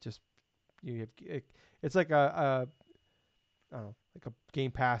 Where you just you have it's like a I don't know, like a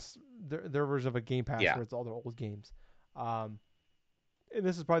Game Pass, their version of a Game Pass Yeah. where it's all their old games. Um, and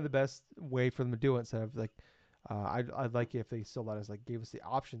this is probably the best way for them to do it instead of like, I'd like it if they still let us like gave us the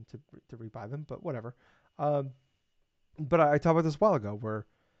option to rebuy them, but whatever. Um, but I talked about this a while ago where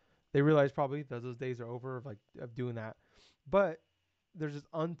they realized probably that those days are over of like of doing that, but there's this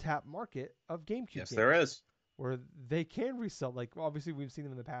untapped market of GameCube Yes, there games is. where they can resell. Like obviously we've seen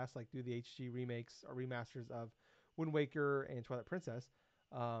them in the past, like do the HG remakes or remasters of Wind Waker and Twilight Princess,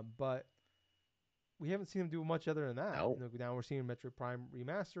 but we haven't seen them do much other than that. No. Now we're seeing Metroid Prime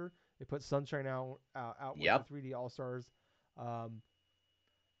remaster. They put Sunshine out with the Yep. 3D All Stars. Um,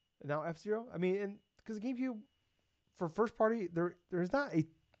 now F Zero. I mean, and because the GameCube for first party, there's not a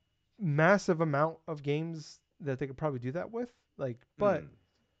massive amount of games that they could probably do that with. Like, but Hmm.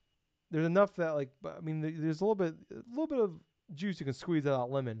 there's enough that like, but, I mean, there's a little bit of juice you can squeeze out of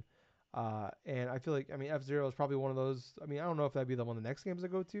lemon. And I feel like I mean F Zero is probably one of those. I mean I don't know if that'd be the one of the next games I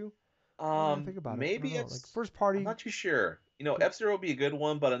go to. Now I think about it, I don't Maybe know. Like it's. first I'm party, not too sure. could F Zero would be a good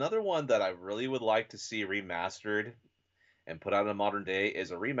one, but another one that I really would like to see remastered and put out in a modern day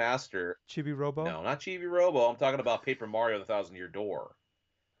is a remaster. Chibi Robo. No, not Chibi Robo. I'm talking about Paper Mario: The Thousand Year Door.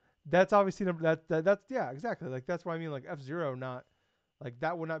 That's obviously that's yeah exactly like that's what I mean like F Zero not Like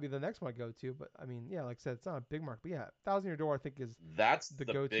that would not be the next one I go to, but I mean, yeah, like I said, it's not a big mark, but yeah, Thousand Year Door I think is That's the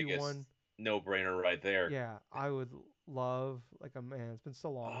the go-to one. biggest no-brainer right there. Yeah, I would love like a man. It's been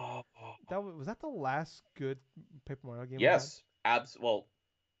so long. Oh, Was that the last good Paper Mario game we had? yes, well,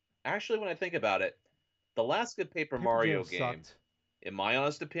 actually, when I think about it, the last good Paper Paper Mario Jam game, sucked. in my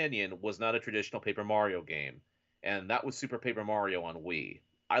honest opinion, was not a traditional Paper Mario game, and that was Super Paper Mario on Wii.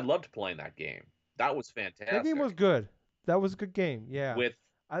 I loved playing that game. That was That game was fantastic. good. That was a good game. Yeah, With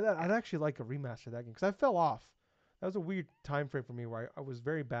I'd actually like a remaster of that game because I fell off. That was a weird time frame for me where I was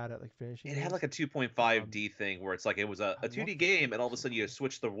very bad at like finishing it had like games. a 2.5 Um, D thing where it's like it was I a 2D love game, and all of a sudden you 2.5.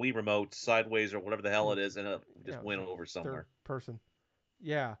 switch the Wii remote sideways or whatever the hell Yeah, it is, and it yeah, just it was went like over third somewhere. person.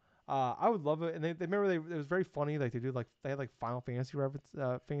 Yeah, I would love it. And they remember it was very funny. Like they had like fantasy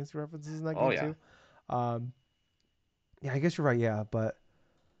references in that Oh game yeah, too. Um, yeah, I guess you're right. Yeah, but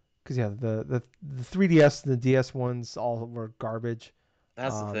because yeah, the 3DS and the DS ones all were garbage.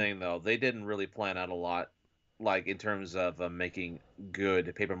 that's the Um, thing though. They didn't really plan out a lot, like in terms of making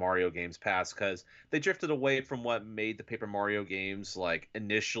good Paper Mario games pass, because they drifted away from what made the Paper Mario games like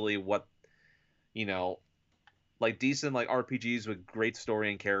initially what you know like decent like RPGs with great story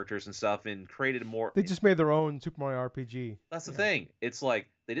and characters and stuff, and created more. they just made their own Super Mario RPG. That's the Yeah, thing. It's like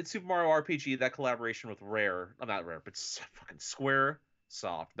they did Super Mario RPG, that collaboration with Rare, not Rare, but fucking Square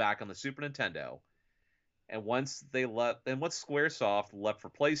Soft back on the Super Nintendo. And once SquareSoft left for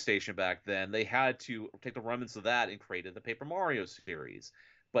PlayStation back then, they had to take the remnants of that and created the Paper Mario series.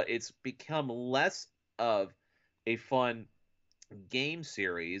 But it's become less of a fun game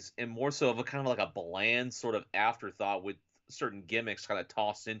series and more so of a kind of like a bland sort of afterthought with certain gimmicks kind of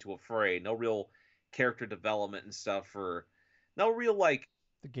tossed into a fray. No real character development and stuff for no real like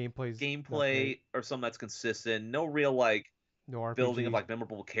the gameplay's not great. gameplay or something that's consistent. No real like No building of RPG. like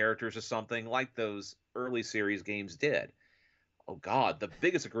memorable characters or something like those early series games did. Oh God, the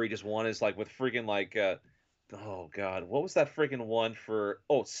biggest egregious one is like with freaking like oh God, what was that freaking one for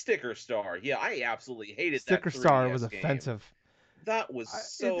Sticker Star? Yeah, I absolutely hated that Sticker Star was 3DS game. offensive. That was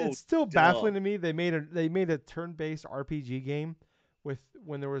It's so still baffling dumb. to me. They made a turn-based RPG game with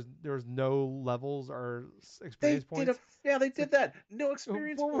when there was no levels or experience They did a points. yeah, they It's did like, that. No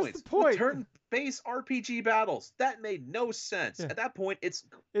experience what was the points with point? turn-based RPG battles. That made no sense. Yeah, At that point, it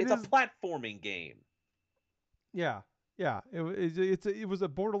it's a is. platforming game. Yeah, yeah. It was a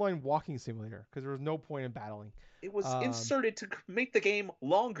borderline walking simulator because there was no point in battling. It was Um, inserted to make the game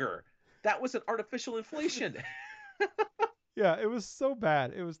longer. That was an artificial inflation. yeah, it was so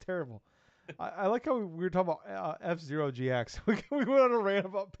bad. It was terrible. I like how we were talking about F Zero GX. We went on a rant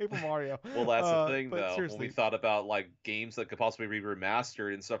about Paper Mario. Well, that's the thing, But though. When we seriously, thought about like games that could possibly be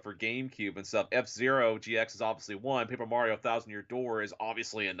remastered and stuff for GameCube and stuff, F-Zero GX is obviously one. Paper Mario Thousand Year Door is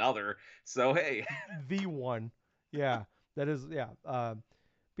obviously another. So hey, the one. Yeah, that is. Yeah.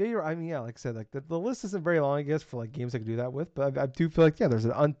 Yeah, I mean, yeah, like I said, like the list isn't very long, I guess, for like games I could do that with. But I do feel like, yeah, there's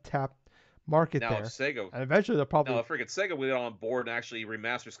an untapped market now if there, Sega, and eventually they'll now probably if freaking Sega would get on board and actually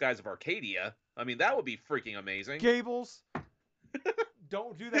remaster Skies of Arcadia, I mean that would be freaking amazing. Gables.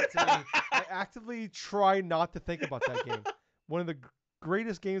 Don't do that to me. I actively try not to think about that game. One of the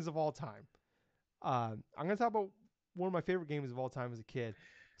greatest games of all time. I'm gonna talk about one of my favorite games of all time as a kid.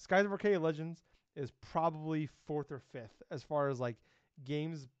 Skies of Arcadia Legends is probably fourth or fifth as far as like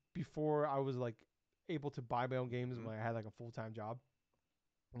games before I was like able to buy my own games Mhm. when I had like a full time job.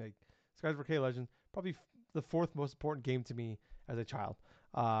 Like Skies of Arcadia Legends, probably the fourth most important game to me as a child.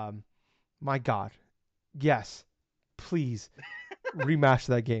 Um, my God, yes, please remaster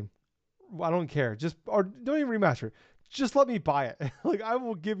that game. I don't care. Just or don't even remaster it. Just let me buy it. Like I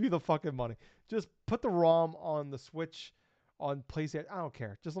will give you the fucking money. Just put the ROM on the Switch, on PlayStation. I don't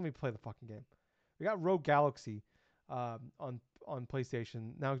care. Just let me play the fucking game. We got Rogue Galaxy on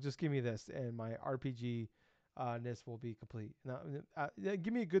PlayStation. Now just give me this, and my RPG ness will be complete. Now, yeah,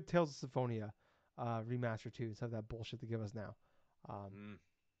 give me a good Tales of Symphonia remaster too, instead of that bullshit they give us now. Um, Mm,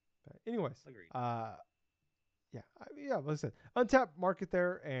 but anyways, agreed. yeah, like I said, untapped market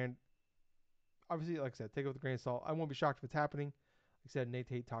there, and obviously, like I said, take it with a grain of salt. I won't be shocked if it's happening. Like I said, Nate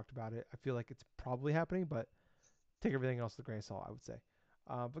Tate talked about it. I feel like it's probably happening, but take everything else with a grain of salt, I would say.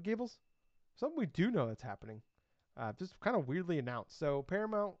 But Gables, something we do know that's happening, just kind of weirdly announced. So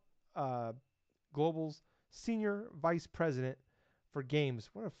Paramount uh, Global's senior vice president for games.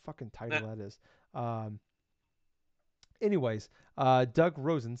 What a fucking title Nah, that is. Um, anyways, Doug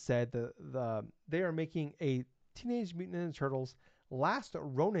Rosen said they are making a Teenage Mutant Ninja Turtles Last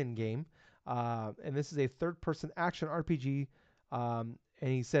Ronin game, and this is a third-person action RPG. And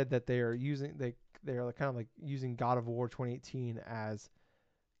he said that they're kind of like using God of War 2018 as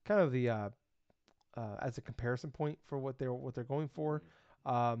kind of the as a comparison point for what they're going for.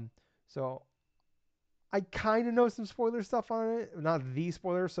 Mm. Um, so I kind of know some spoiler stuff on it, not the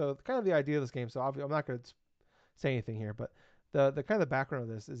spoiler. So kind of the idea of this game. So I'm not going to say anything here, but the kind of the background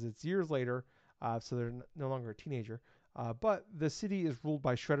of this is it's years later, so they're no longer a teenager, but the city is ruled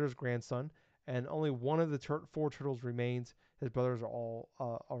by Shredder's grandson, and only one of the four turtles remains. His brothers are all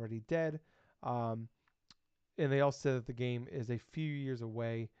already dead, um, and they also said that the game is a few years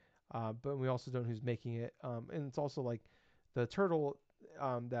away, but we also don't know who's making it, and it's also like the turtle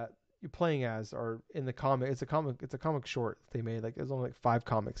that you're playing as are in the comic. It's a comic short they made. Like there's only like 5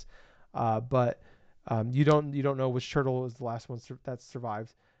 comics, but you don't know which turtle is the last one that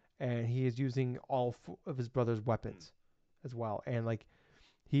survived, and he is using all of his brother's Mm. weapons as well, and like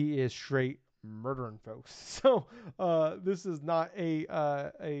he is straight murdering folks. So this is not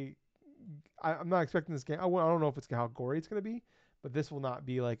a I'm not expecting this game. I don't know if it's how gory it's going to be, but this will not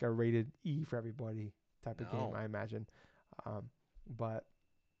be like a rated E for everybody type of game, No. I imagine. Um, but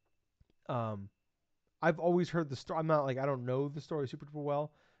um, I've always heard the story. I'm not like I don't know the story super duper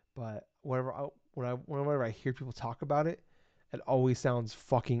well, but whenever I hear people talk about it, it always sounds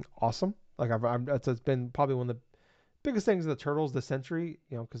fucking awesome. Like it's been probably one of the biggest things of the Turtles this century,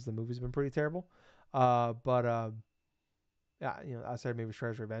 because the movie's been pretty terrible. But yeah, outside maybe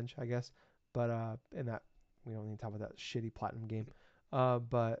Shredder's Revenge, I guess. But in that we don't need to talk about that shitty platinum game.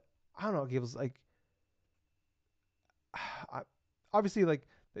 But I don't know. It gives like I, obviously like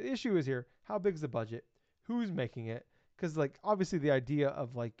the issue is here. How big's the budget? Who's making it? Because like obviously the idea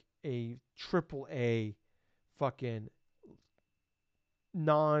of like a triple A fucking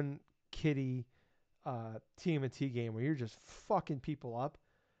non kitty TMNT game where you're just fucking people up.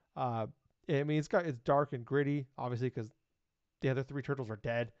 Uh, I mean it's dark and gritty obviously because the other three turtles are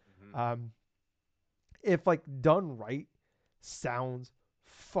dead. Hmm. Um, if like done right, sounds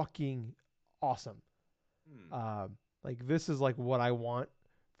fucking awesome. Hmm. Like this is like what I want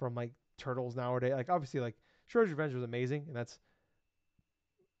from like turtles nowadays. Like obviously like Shredder's Revenge was amazing, and that's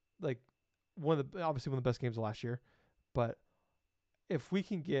like one of the best games of last year. But if we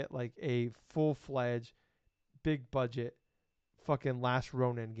can get like a full fledged big budget fucking Last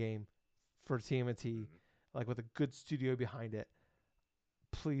Ronin game for TMNT, Hmm. like with a good studio behind it,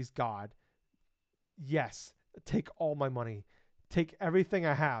 please God, yes, take all my money, take everything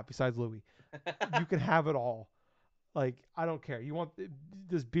I have besides Louis. You can have it all. Like I don't care. You want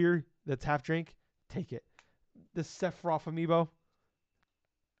this beer that's half drink? Take it. This Sephiroth amiibo?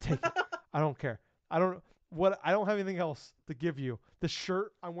 Take it. I don't care. I don't what I don't have anything else to give you. The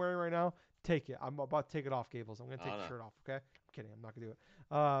shirt I'm wearing right now, take it. I'm about to take it off, Gables. I'm gonna take Oh the no. shirt off. Okay, I'm kidding. I'm not gonna do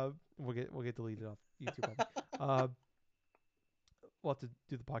it. We'll get deleted off YouTube probably. We'll have to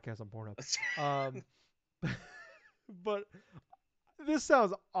do the podcast on Pornhub. Um, but this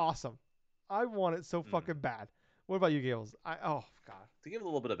sounds awesome. I want it so Hmm. fucking bad. What about you, Gables? Oh god, To give a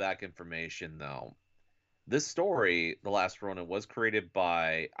little bit of back information, though, this story, The Last Ronin, was created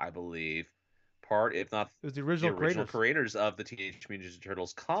by, I believe, part, if not it was the the original original creators. creators of the Teenage Mutant Ninja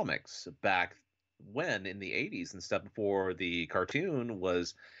Turtles comics back when in the 80s and stuff before the cartoon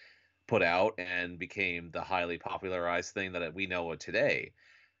was put out and became the highly popularized thing that we know of today.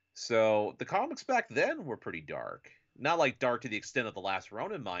 So the comics back then were pretty dark. Not like dark to the extent of The Last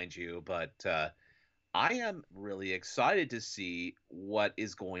Ronin, mind you, but I am really excited to see what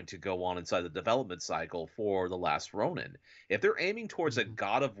is going to go on inside the development cycle for The Last Ronin. If they're aiming towards a Mm-hmm.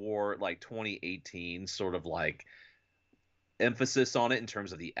 God of War like 2018 sort of like emphasis on it in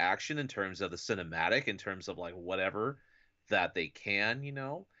terms of the action, in terms of the cinematic, in terms of like whatever that they can,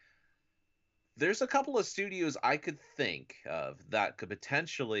 there's a couple of studios I could think of that could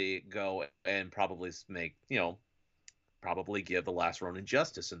potentially go and probably make, probably give The Last Ronin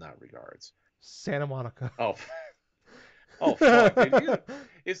justice in that regards. Santa Monica. Oh, oh fuck, dude!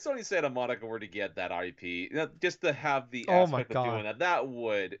 If Sony Santa Monica were to get that IP, just to have the Oh my aspect of god. doing that,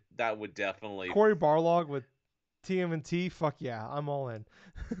 that would definitely. Corey Barlog with TMNT. Fuck yeah, I'm all in.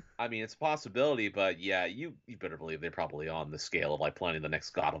 I mean, it's a possibility, but yeah, you better believe they're probably on the scale of like planning the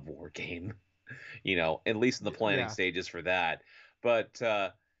next God of War game. At least in the planning Yeah. stages for that. But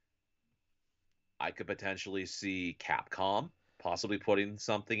I could potentially see Capcom possibly putting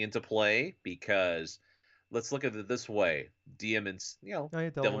something into play because let's look at it this way. DM's, Oh yeah,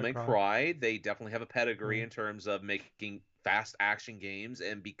 Devil Devil May May Cry. Cry, they definitely have a pedigree Yeah. in terms of making fast action games,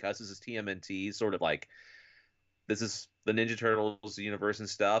 and because this is TMNT, sort of like this is the Ninja Turtles universe and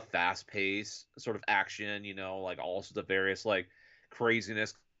stuff, fast pace sort of action, like all sorts of various like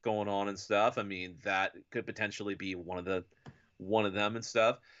craziness going on and stuff. I mean, that could potentially be one of them and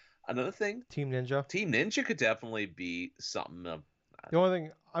stuff. Another thing, Team Ninja. Team Ninja could definitely be something. The only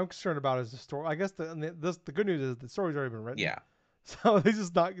thing I'm concerned about is the story. I guess the good news is the story's already been written, Yeah. so they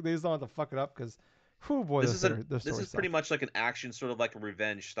just don't have to fuck it up because, whoo boy, those This stories is pretty suck. much like an action, sort of like a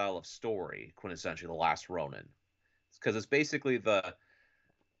revenge style of story, quintessentially The Last Ronin. Because it's basically the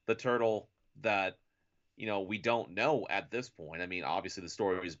turtle that we don't know at this point. I mean, obviously the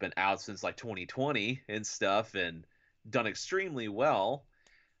story has been out since like 2020 and stuff and done extremely well.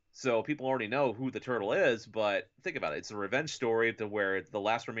 So people already know who the turtle is, but think about it. It's a revenge story to where the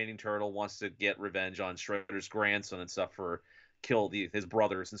last remaining turtle wants to get revenge on Shredder's grandson and stuff for his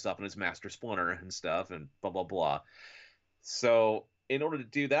brothers and stuff and his master Splinter and stuff and blah blah blah. So in order to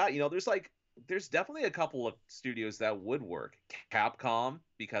do that, there's definitely a couple of studios that would work. Capcom,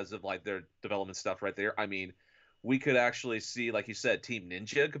 because of like their development stuff right there. I mean, we could actually see, like you said, Team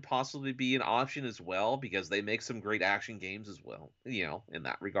Ninja could possibly be an option as well because they make some great action games as well, in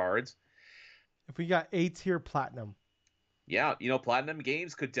that regards. If we got A tier platinum, Yeah, Platinum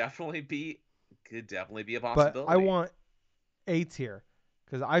Games could definitely be a but I possibility. want A tier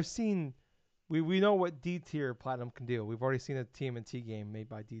because I've seen we know what D tier platinum can do. We've already seen a TMNT game made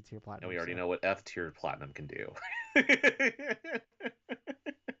by D tier And we platinum, already so know what F tier Platinum can do.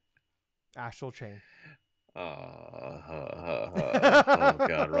 Astral Chain. Oh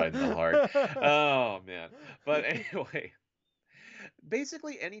God, right in the heart. Oh man. But anyway,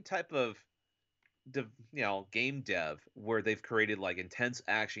 basically any type of game dev where they've created like intense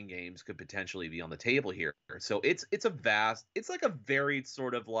action games could potentially be on the table here. So it's like a varied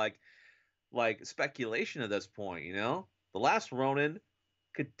sort of like speculation at this point, The Last Ronin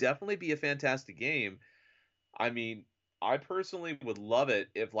could definitely be a fantastic game. I mean, I personally would love it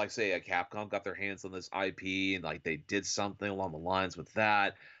if, like, say, a Capcom got their hands on this IP and like they did something along the lines with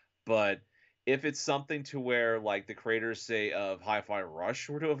that. But if it's something to where like the creators say of Hi-Fi Rush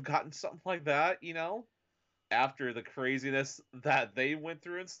were to have gotten something like that, after the craziness that they went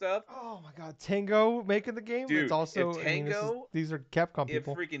through and stuff, Oh my god, Tango making the game. It's dude, also, I mean, these are Capcom If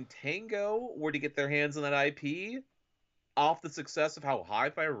people. freaking Tango were to get their hands on that IP, off the success of how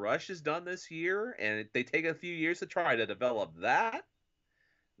Hi-Fi Rush has done this year, and they take a few years to try to develop that,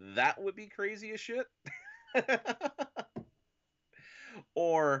 that would be crazy as shit.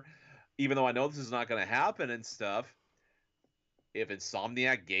 Or, even though I know this is not going to happen and stuff, if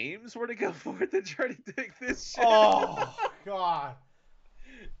Insomniac Games were to go forward and try to take this shit, Oh god.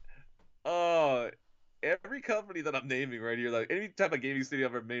 uh, every company that I'm naming right here, like any type of gaming studio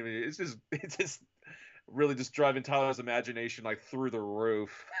I've ever named, it's just really just driving Tyler's imagination like through the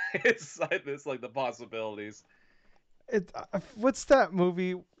roof. It's like the possibilities. What's that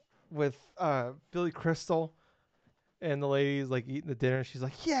movie with Billy Crystal and the lady's like eating the dinner? She's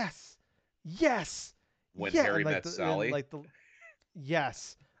like, yes, yes, When yeah, Harry met Sally.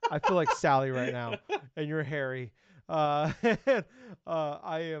 yes. I feel like Sally right now, and you're Harry. And,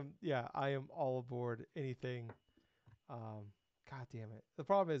 I am all aboard anything. Um, God damn it. The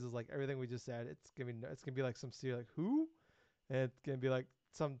problem is like everything we just said. It's gonna be like some studio like who, and it's gonna be like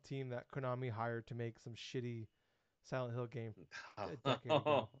some team that Konami hired to make some shitty Silent Hill game a decade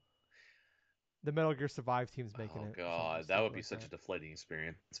ago. The Metal Gear Survive team's making Oh it or something God, that stupid would be like such a that. deflating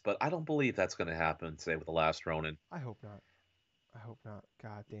experience. But I don't believe that's going to happen. Say with the last Ronin. I hope not. I hope not.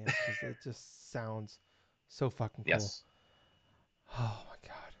 God damn, because it just sounds so fucking cool. Yes. Oh my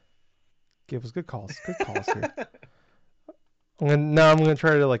god. Give us good calls. Good calls here. I'm gonna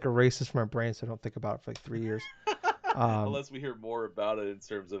try to like erase this from my brain so I don't think about it for like 3 years. Um, Unless we hear more about it in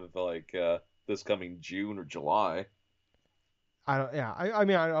terms of like this coming June or July. I don't. Yeah. I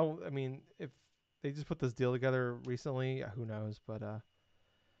mean I don't. I mean if they just put this deal together recently, who knows? But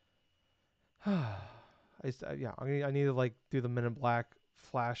yeah. I need to like do the Men in Black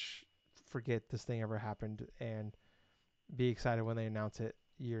Flash. Forget this thing ever happened and be excited when they announce it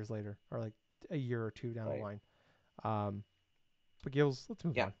years later or like a year or two down the Right. line. Um, but Gills, let's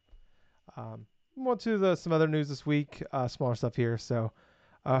move Yeah. on. Move on to some other news this week. Smaller stuff here. So,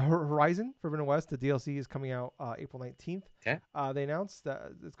 Horizon Forbidden West, the DLC is coming out April 19th. Okay. They announced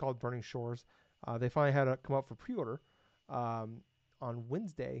that it's called Burning Shores. They finally had it come up for pre-order um, on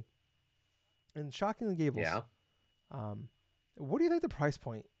Wednesday, and shockingly, Gables. Yeah. Um, what do you think the price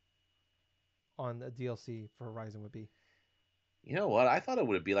point on the DLC for Horizon would be? You know what? I thought it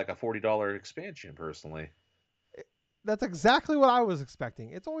would be like a $40 expansion personally. That's exactly what I was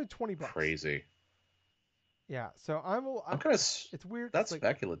expecting. It's only $20. Crazy. Yeah, so I'm kind of it's weird because that's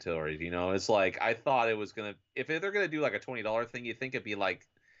like speculatory. It's like I thought it was gonna. If they're gonna do like a $20 thing, you think it'd be like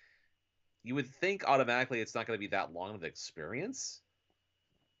you would think automatically it's not gonna be that long of an experience.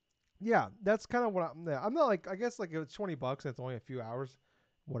 yeah, that's kind of what I'm not like I guess like if it's $20 and it's only a few hours,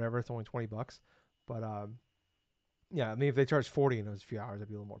 whatever, it's only $20. But Yeah, I mean, if they charged 40 and it was a few hours, I'd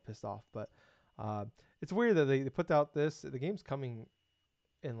be a little more pissed off. But uh, it's weird that they put out this. The game's coming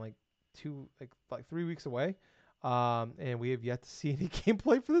in like 3 weeks away, and we have yet to see any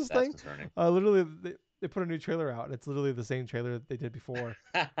gameplay for this That's thing. concerning. Literally, they put a new trailer out, and it's literally the same trailer that they did before.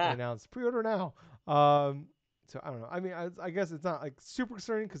 They announced pre-order now. So I don't know. I mean, I guess it's not like super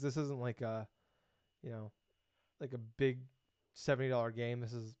concerning because this isn't like a you know like a big $70 game.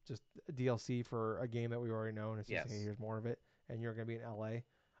 This is just a DLC for a game that we already know, and it's just, hey, Yes. here's more of it, and you're gonna be in LA.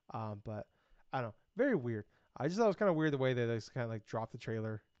 But I don't know, very weird. I just thought it was kind of weird the way they just kind of like dropped the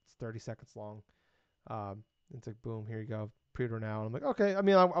trailer. It's 30 seconds long. It's like boom, here you go, pre-order now. And I'm like, okay. I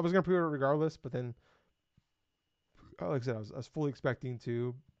mean, I was gonna pre-order regardless, but then, like I said, I was fully expecting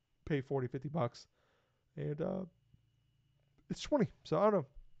to pay 40, $50, and it's 20. So I don't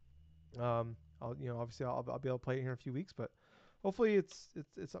know. Obviously I'll be able to play it here in a few weeks, but hopefully it's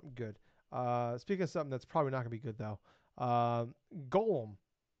something good. Speaking of something that's probably not gonna be good though, Golem,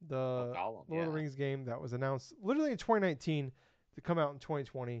 Oh, the Gollum, Lord of the yeah. Rings game that was announced literally in 2019 to come out in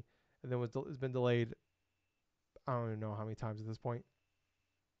 2020, and then has been delayed. I don't even know how many times at this point.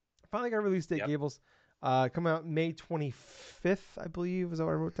 Finally got a release date, Yep. Gables. Come out May 25th, I believe. Is that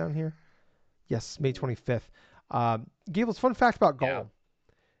what I wrote down here? Yes, May Ooh, 25th. Gables, fun fact about yeah. Golem.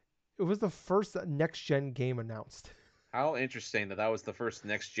 It was the first next gen game announced. How interesting that that was the first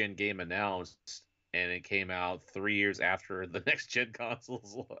next gen game announced, and it came out 3 years after the next gen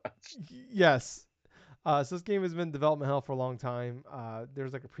consoles launched. Yes. So this game has been in development hell for a long time.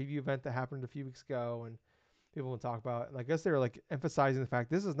 There's like a preview event that happened a few weeks ago, and people will talk about it. And I guess they were like emphasizing the fact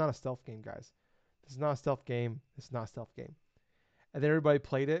this is not a stealth game, guys. This is not a stealth game. This is not a stealth game. And then everybody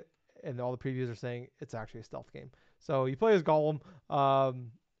played it, and all the previews are saying it's actually a stealth game. So you play as Gollum,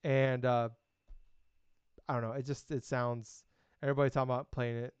 and I don't know. It sounds. Everybody talking about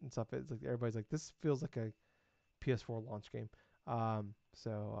playing it and stuff. It's like everybody's like this feels like a PS4 launch game. I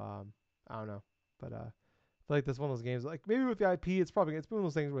don't know, but I feel like that's one of those games. Like maybe with the IP, it's one of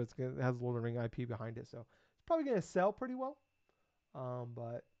those things where it has Lord of the Ring IP behind it, so it's probably gonna sell pretty well.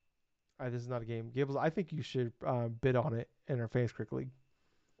 But this is not a game. Gables, I think you should bid on it in our Fantasy Cricket League.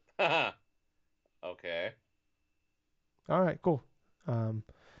 Okay. All right, cool. Um,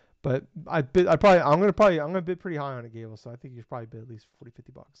 but I'm gonna bid pretty high on it, Gables. So I think you should probably bid at least 40,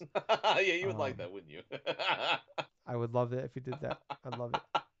 $50. Yeah, you would like Um, that, wouldn't you? I would love it if you did that. I'd love it.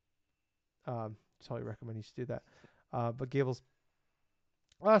 Totally recommend you should do that. But Gables,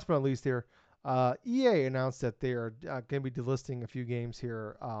 last but not least here, EA announced that they are going to be delisting a few games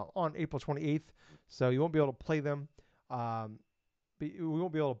here on April 28th. So you won't be able to play them. Um, but we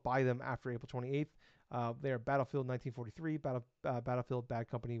won't be able to buy them after April 28th. They are Battlefield 1943, Battlefield Bad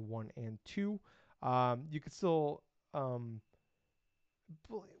Company 1 and 2. You could still, I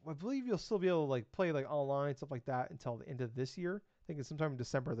believe you'll still be able to like play like online stuff like that until the end of this year. I think it's sometime in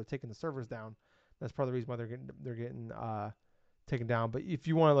December they're taking the servers down. That's part of the reason why they're getting taken down. But if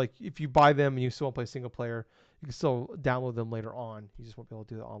you want to like if you buy them and you still want to play single player, you can still download them later on. You just won't be able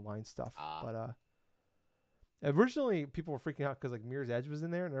to do the online stuff. Ah, But originally people were freaking out because like Mirror's Edge was in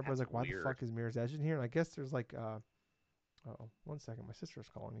there, and everybody's that's like, "Why the weird. fuck is Mirror's Edge in here?" And I guess there's like, oh, 1 second, my sister's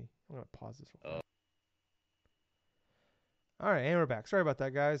calling me. I'm gonna pause this real Oh, quick. All right, and we're back. Sorry about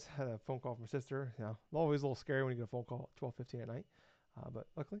that, guys. Had a phone call from my sister. Always a little scary when you get a phone call at 12:15 at night. But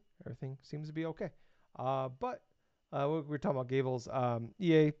luckily, everything seems to be okay. But we're talking about Gables.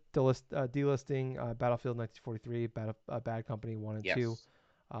 EA delisting Battlefield 1943, Bad Company 1 and 2, yes.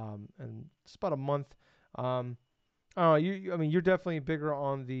 and it's about a month. Um, I mean, you're definitely bigger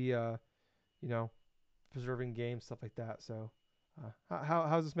on the, you know, preserving games, stuff like that. So,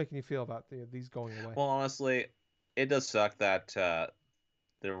 how's this making you feel about these going away? Well, honestly, it does suck that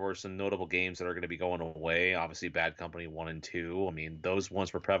there were some notable games that are going to be going away. Obviously, Bad Company 1 and 2. I mean, those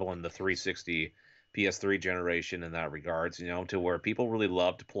ones were prevalent in the 360 PS3 generation in that regards, to where people really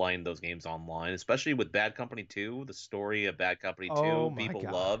loved playing those games online, especially with Bad Company 2. The story of Bad Company Oh 2, my people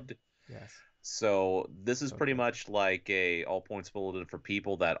God. loved. Yes. So this is So pretty good. much like a all points bulletin for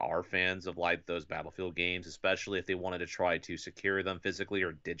people that are fans of like those Battlefield games, especially if they wanted to try to secure them physically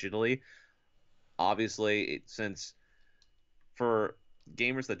or digitally. Obviously, since for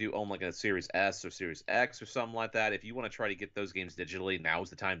gamers that do own like a Series S or Series X or something like that, if you want to try to get those games digitally, now's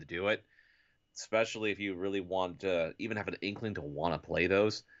the time to do it. Especially if you really want to even have an inkling to want to play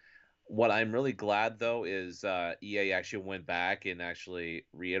those. What I'm really glad though is EA actually went back and actually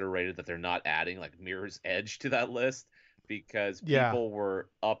reiterated that they're not adding like Mirror's Edge to that list because Yeah. people were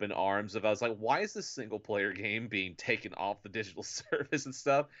up in arms of I was like, why is this single player game being taken off the digital service and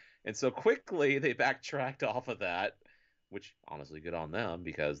stuff? And so quickly they backtracked off of that which honestly, good on them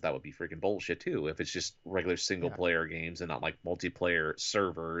because that would be freaking bullshit too if it's just regular single Yeah, player games and not like multiplayer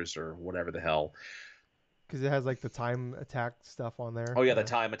servers or whatever the hell. because it has like the time attack stuff on there. Oh yeah, the Yeah,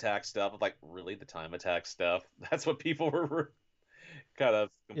 time attack stuff. Like really, the time attack stuff. That's what people were kind of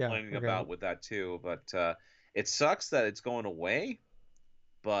yeah. complaining Okay, about with that too. But it sucks that it's going away.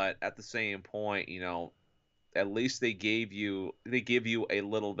 But at the same point, at least they give you a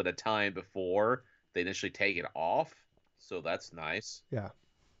little bit of time before they initially take it off. So that's nice. yeah.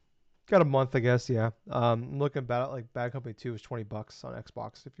 Got a month, I guess. Yeah. Looking about like Bad Company 2 is $20 on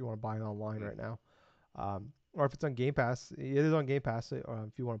Xbox if you want to buy it online Mm. right now. Or if it's on Game Pass, it is on Game Pass. If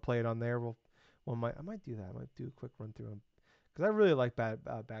you want to play it on there, I might do that. I might do a quick run through them because I really like Bad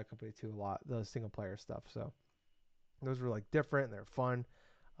Company 2 a lot. The single player stuff. So those were like different. And they're fun.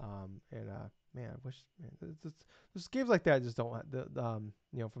 And man, I wish man, there's games like that just don't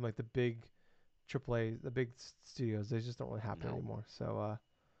from like the big AAA, the big studios. They just don't really happen No. anymore. So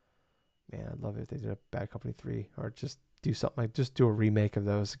man, I'd love it if they did a Bad Company 3 or just do something like just do a remake of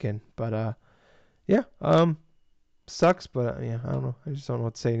those again. But yeah, sucks, but yeah, I don't know. I just don't know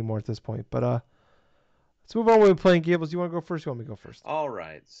what to say anymore at this point. But let's move on with playing Gables. Do you want to go first? You want me to go first? All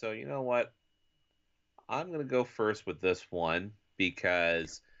right. So you know what? I'm gonna go first with this one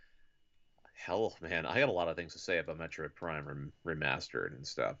because hell, man, I got a lot of things to say about Metroid Prime remastered and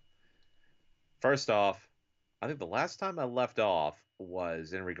stuff. First off, I think the last time I left off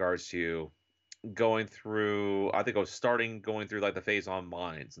was in regards to going through. I think I was starting going through like the phase on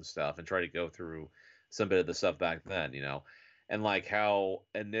mines and stuff, and try to go through some bit of the stuff back then, and like how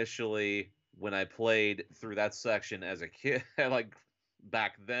initially when I played through that section as a kid, like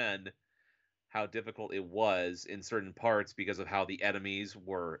back then how difficult it was in certain parts because of how the enemies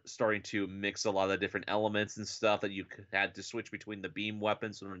were starting to mix a lot of the different elements and stuff that you had to switch between the beam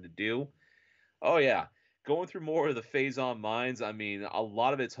weapons in order to do. Oh yeah, going through more of the phase on mines, I mean, a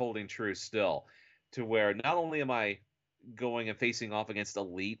lot of it's holding true still, to where not only am I going and facing off against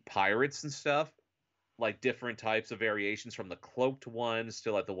elite pirates and stuff, like different types of variations from the cloaked ones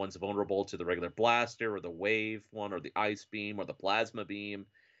to like the ones vulnerable to the regular blaster or the wave one or the ice beam or the plasma beam,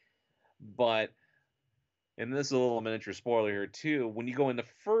 but and this is a little miniature spoiler here too. When you go into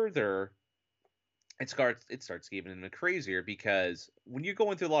further, it starts getting even crazier because when you're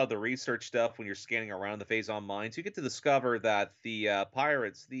going through a lot of the research stuff, when you're scanning around the phase on mines, you get to discover that the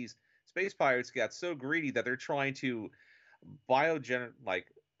pirates, these space pirates, got so greedy that they're trying to biogen like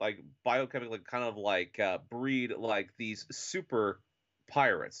biochemically kind of like breed like these super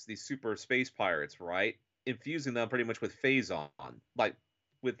pirates, these super space pirates, right? Infusing them pretty much with phazon, like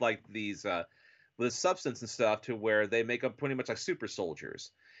with like these with substance and stuff to where they make them pretty much like super soldiers.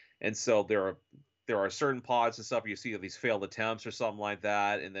 And so there are certain pods and stuff where you see these failed attempts or something like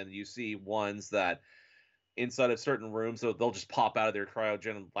that, and then you see ones that inside of certain rooms they'll just pop out of their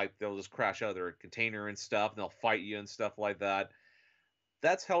cryogen, like they'll just crash out of their container and stuff, and they'll fight you and stuff like that.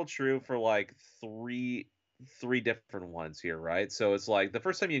 That's held true for like three different ones here, right? So it's like the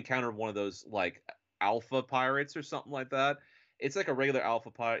first time you encounter one of those like alpha pirates or something like that, it's like a regular alpha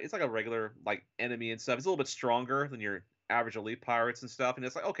pirate. It's like a regular like enemy and stuff. It's a little bit stronger than your average elite pirates and stuff, and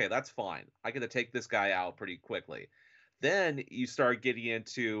it's like okay, that's fine. I get to take this guy out pretty quickly. Then you start getting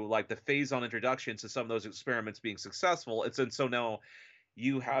into like the phase on introductions to some of those experiments being successful. And so now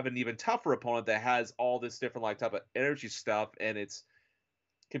you have an even tougher opponent that has all this different like type of energy stuff, and it's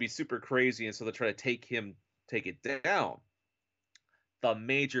can be super crazy, and so they try to take it down. The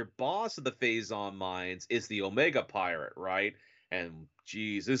major boss of the Phazon mines is the Omega Pirate, right? And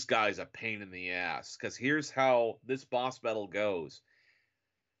geez, this guy's a pain in the ass. Because here's how this boss battle goes.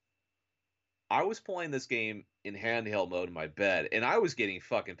 I was playing this game in handheld mode in my bed, and I was getting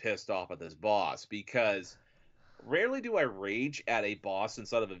fucking pissed off at this boss because rarely do I rage at a boss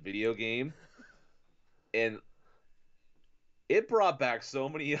inside of a video game, and it brought back so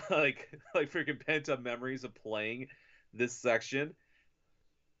many like freaking pent up memories of playing this section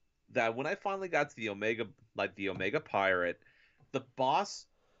that when I finally got to the Omega Pirate, the boss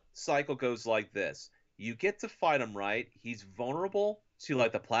cycle goes like this. You get to fight him, right? He's vulnerable to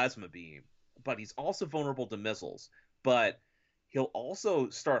like the plasma beam, but he's also vulnerable to missiles. But he'll also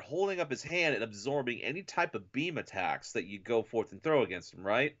start holding up his hand and absorbing any type of beam attacks that you go forth and throw against him,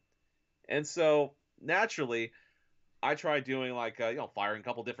 right? And so naturally, I tried doing like firing a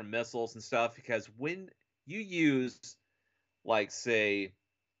couple different missiles and stuff because when you use like say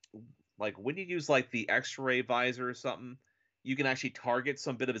like when you use like the X-ray visor or something, you can actually target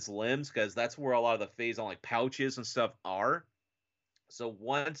some bit of its limbs because that's where a lot of the phase on like pouches and stuff are. So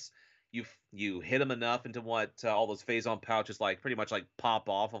once you hit them enough into what all those phase on pouches like pretty much like pop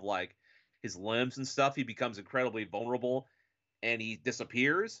off of like his limbs and stuff, he becomes incredibly vulnerable and he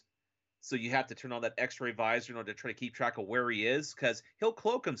disappears. So you have to turn on that X-ray visor in order to try to keep track of where he is, because he'll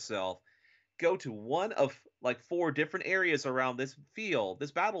cloak himself, go to one of like four different areas around this field,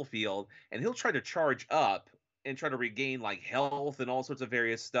 this battlefield, and he'll try to charge up and try to regain like health and all sorts of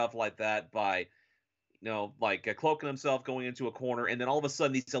various stuff like that by like cloaking himself, going into a corner, and then all of a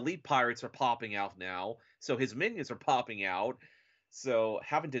sudden these elite pirates are popping out now. So his minions are popping out. So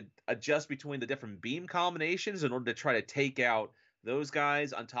having to adjust between the different beam combinations in order to try to take out those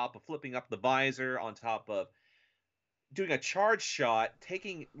guys, on top of flipping up the visor, on top of doing a charge shot,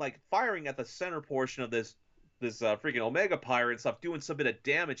 taking like firing at the center portion of this freaking Omega Pirate and stuff, doing some bit of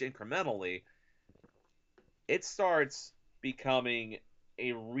damage incrementally. It starts becoming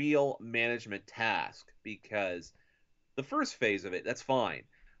a real management task, because the first phase of it, that's fine.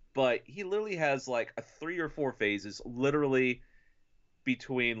 But he literally has like a 3 or 4 phases, literally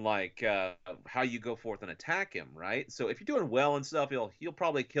between like how you go forth and attack him, right? So if you're doing well and stuff, you'll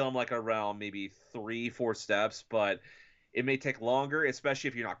probably kill him like around maybe 3, 4 steps, but it may take longer, especially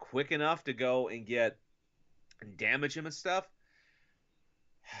if you're not quick enough to go and get and damage him and stuff.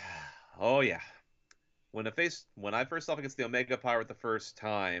 Oh yeah. When I first saw against the Omega Pirate the first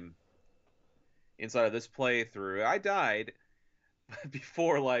time inside of this playthrough, I died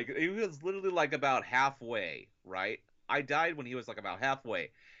before like he was literally like about halfway, right? I died when he was like about halfway.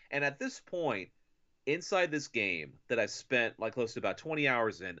 And at this point, inside this game that I've spent like close to about 20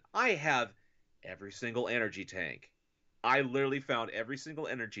 hours in, I have every single energy tank. I literally found every single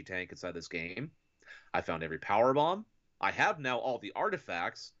energy tank inside this game. I found every power bomb. I have now all the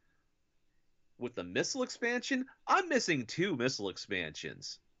artifacts. With the missile expansion, I'm missing 2 missile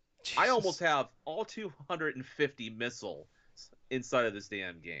expansions. I almost Jesus. have all 250 missiles inside of this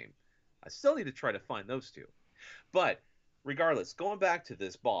damn game. I still need to try to find those two. But regardless, going back to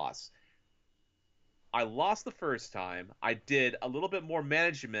this boss, I lost the first time. I did a little bit more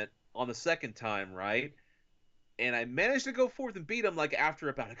management on the second time, right? And I managed to go forth and beat him like after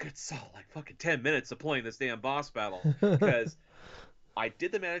about a good solid like fucking 10 minutes of playing this damn boss battle, because I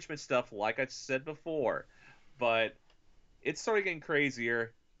did the management stuff like I said before, but it started getting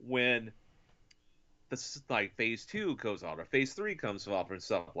crazier when this like phase 2 goes on or phase 3 comes off and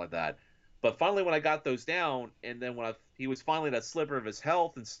stuff like that. But finally, when I got those down, and then he was finally at a sliver of his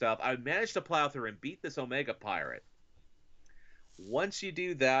health and stuff, I managed to plow through and beat this Omega Pirate. Once you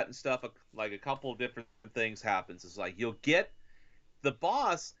do that and stuff, like a couple of different things happens. It's like you'll get the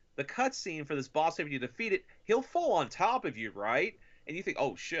boss, the cutscene for this boss after you defeat it, he'll fall on top of you, right? And you think,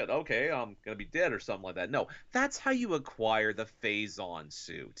 oh shit, okay, I'm gonna be dead or something like that. No, that's how you acquire the Phazon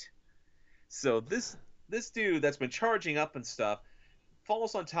suit. So this dude that's been charging up and stuff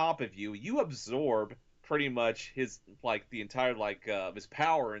falls on top of you. You absorb pretty much his like the entire like his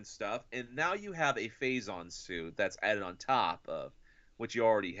power and stuff, and now you have a Phazon suit that's added on top of what you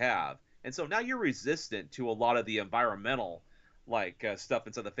already have. And so now you're resistant to a lot of the environmental like stuff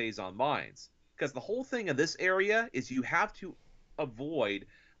inside the Phazon mines. Because the whole thing of this area is you have to avoid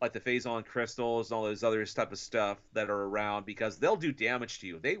like the Phazon crystals and all those other type of stuff that are around, because they'll do damage to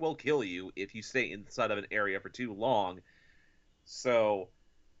you. They will kill you if you stay inside of an area for too long. So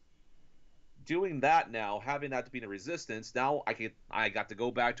doing that now, having that to be in a resistance, now I got to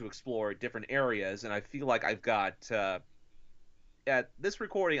go back to explore different areas, and I feel like I've got at this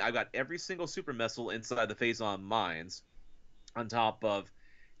recording I've got every single super missile inside the Phazon mines on top of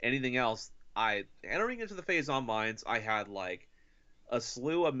anything else. I entering into the Phazon mines, I had like a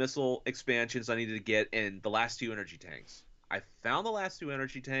slew of missile expansions I needed to get in the last 2 energy tanks. I found the last 2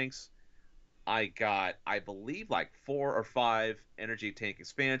 energy tanks. I got, I believe, like 4 or 5 energy tank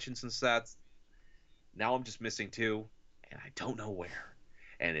expansions and sets. Now I'm just missing 2, and I don't know where.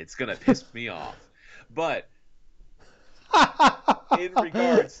 And it's gonna piss me off. But in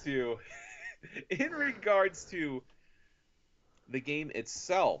regards to in regards to the game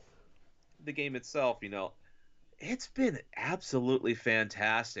itself, it's been absolutely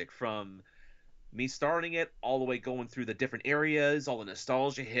fantastic from me starting it all the way going through the different areas, all the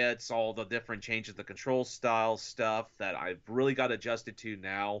nostalgia hits, all the different changes, the control style stuff that I've really got adjusted to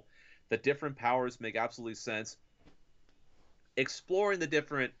now. The different powers make absolute sense. Exploring the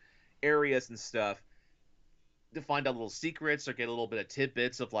different areas and stuff to find out little secrets or get a little bit of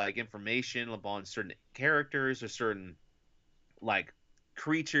tidbits of like information upon certain characters or certain like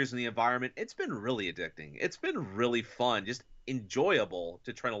creatures in the environment. It's been really addicting. It's been really fun, just enjoyable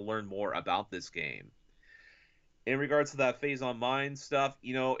to try to learn more about this game. In regards to that phase on mind stuff,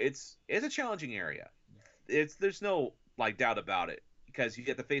 it's a challenging area. There's no like doubt about it. because you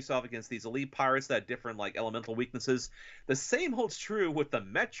get to face off against these elite pirates that have different like elemental weaknesses. The same holds true with the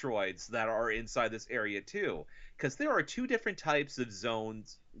Metroids that are inside this area too, because there are two different types of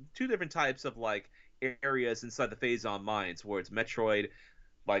zones, two different types of like areas inside the Phazon mines, where it's Metroid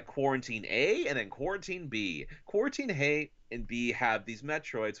like Quarantine A and then Quarantine B. Quarantine A and B have these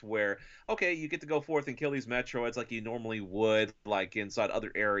Metroids where, okay, you get to go forth and kill these Metroids like you normally would, like inside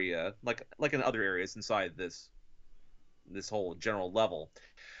other area, like in other areas inside this whole general level.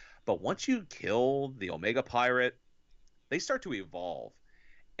 But once you kill the Omega Pirate, they start to evolve.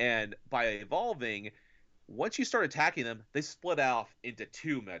 And by evolving, once you start attacking them, they split off into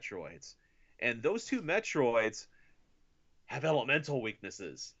two Metroids. And those two Metroids have elemental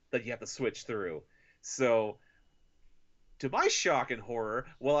weaknesses that you have to switch through. So, to my shock and horror,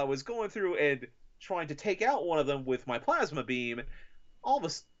 while I was going through and trying to take out one of them with my plasma beam, all of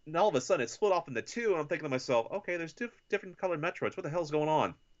a sudden it split off into two, and I'm thinking to myself, okay, there's different colored Metroids. What the hell's going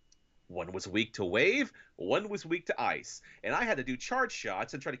on? One was weak to wave, one was weak to ice, and I had to do charge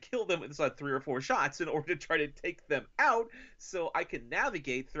shots and try to kill them inside 3 or 4 shots in order to try to take them out so I can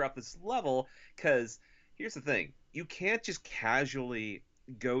navigate throughout this level. Because here's the thing, you can't just casually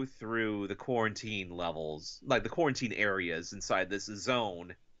go through the quarantine levels, like the quarantine areas inside this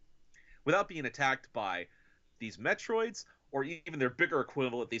zone, without being attacked by these Metroids or even their bigger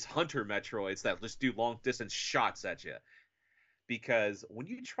equivalent, these Hunter Metroids that just do long distance shots at you. Because when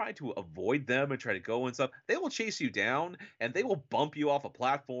you try to avoid them and try to go and stuff, they will chase you down and they will bump you off of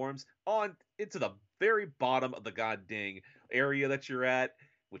platforms on into the very bottom of the goddamn area that you're at,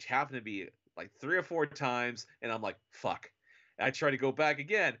 which happen to be like 3 or 4 times, and I'm like, fuck. And I try to go back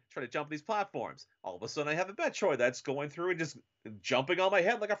again, try to jump these platforms. All of a sudden, I have a Metroid that's going through and just jumping on my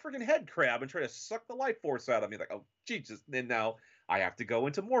head like a freaking head crab and trying to suck the life force out of me. Like, oh, Jesus. And now I have to go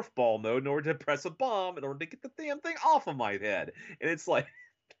into morph ball mode in order to press a bomb in order to get the damn thing off of my head. And it's like,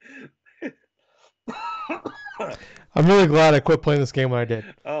 I'm really glad I quit playing this game when I did.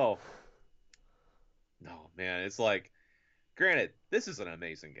 oh, no, man. It's like, granted, this is an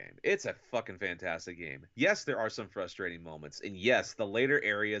amazing game. It's a fucking fantastic game. Yes, there are some frustrating moments. And yes, the later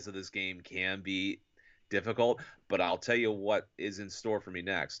areas of this game can be difficult, but I'll tell you what is in store for me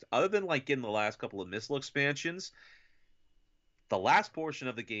next. Other than like getting the last couple of missile expansions, the last portion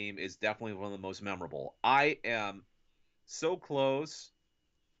of the game is definitely one of the most memorable. I am so close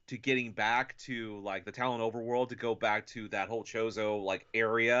to getting back to like the Talon overworld to go back to that whole Chozo like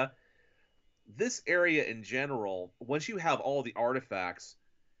area. This area in general, once you have all the artifacts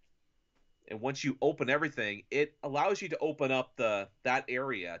and once you open everything, it allows you to open up the that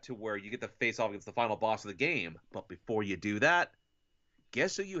area to where you get to face off against the final boss of the game. But before you do that,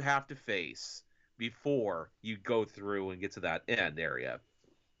 guess who you have to face before you go through and get to that end area?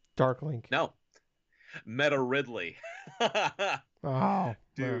 Dark Link. No, Meta Ridley. Oh, man.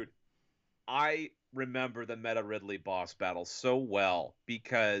 Dude, I remember the Meta Ridley boss battle so well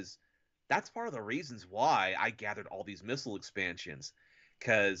because that's part of the reasons why I gathered all these missile expansions.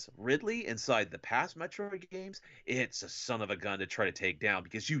 Because Ridley inside the past Metroid games, it's a son of a gun to try to take down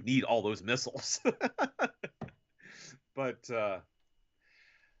because you need all those missiles. But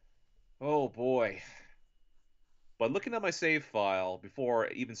oh boy. But looking at my save file before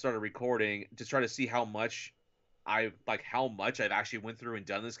I even started recording to try to see how much I've actually went through and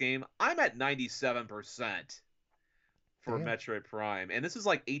done this game, I'm at 97% for Damn. Metroid Prime, and this is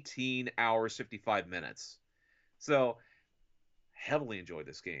like 18 hours 55 minutes. So heavily enjoyed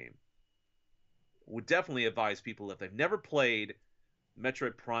this game. Would definitely advise people if they've never played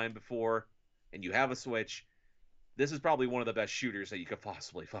Metroid Prime before and you have a Switch, this is probably one of the best shooters that you could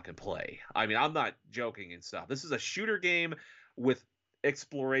possibly fucking play. I mean, I'm not joking and stuff. This is a shooter game with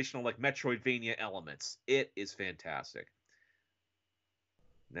explorational like Metroidvania elements. It is fantastic.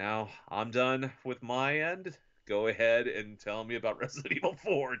 Now, I'm done with my end. Go ahead and tell me about Resident Evil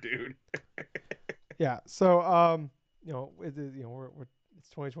 4, dude. Yeah. So, we're it's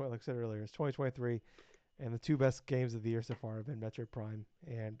 2020, like I said earlier, it's 2023, and the two best games of the year so far have been Metroid Prime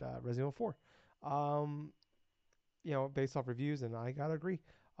and Resident Evil 4. Um, based off reviews, and I gotta agree.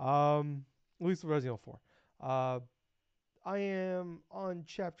 At least with Resident Evil 4. I am on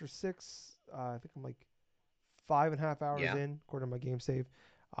chapter 6. I think I'm like 5.5 hours Yeah. in, according to my game save.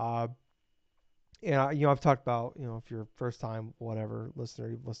 Uh, and I've talked about, if you're first time whatever listener,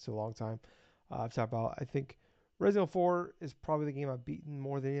 you've listened to a long time. I've talked about, I think Resident Evil 4 is probably the game I've beaten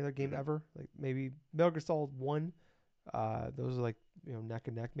more than any other game Mm-hmm. ever. Like maybe Metal Gear Solid 1. Those are like, neck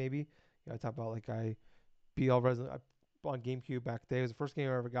and neck maybe. I talk about like I beat all Resident on GameCube back then. It was the first game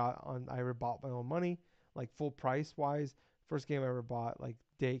I ever got on. I ever bought my own money, like full price wise. First game I ever bought, like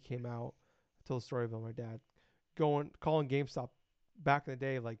day it came out. I told the story about my dad calling GameStop back in the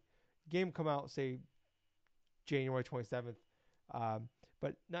day, like game come out say January 27th. Um,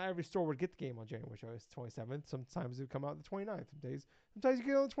 but not every store would get the game on January 27th. Sometimes it would come out the 29th. Sometimes you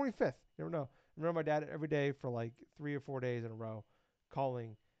get it on the 25th. You don't know. I remember my dad every day for like 3 or 4 days in a row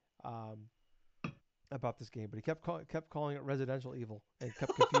calling um, about this game, but he kept calling it Residential Evil and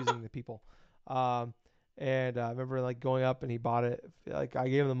kept confusing the people. Um, and I remember like going up and he bought it. Like I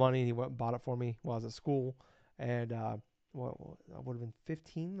gave him the money and he went and bought it for me while I was at school. And I would have been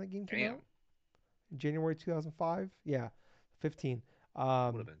 15 when that game came out. Damn. January 2005. Yeah, 15. I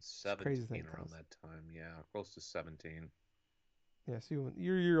would have been It's crazy to 17 think around times. that time. Yeah, close to 17. Yeah, so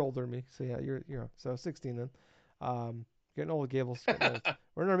you're a year older than me. So yeah, you're so 16 then. Getting old, Gables. Getting old.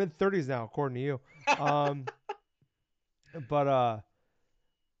 We're in our mid 30s now, according to you. Um, but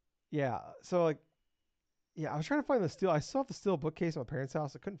yeah. So like, yeah, I was trying to find the steel. I still have the steel bookcase at my parents'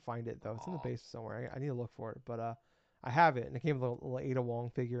 house. I couldn't find it though. It's in the Oh, basement somewhere. I need to look for it. But I have it, and it came with a little Ada Wong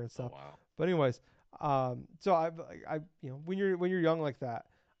figure and oh stuff. wow. But anyways, so when you're young like that,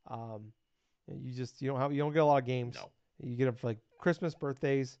 um, you don't get a lot of games. No. You get them for like Christmas,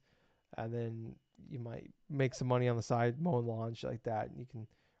 birthdays, and then you might make some money on the side, mowing lawn, shit like that, and you can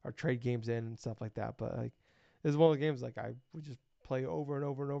or trade games in and stuff like that. But like this is one of the games like I would just play over and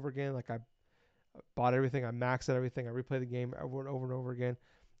over and over again. Like I bought everything, I maxed out everything, I replayed the game over and over and over again.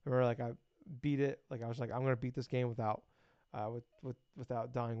 Or like I beat it, like I was like I'm gonna beat this game without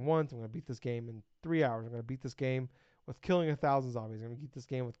dying once. I'm gonna beat this game in 3 hours. I'm gonna beat this game with killing 1,000 zombies. I'm gonna beat this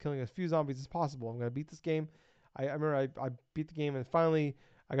game with killing as few zombies as possible. I'm gonna beat this game. I remember I beat the game and finally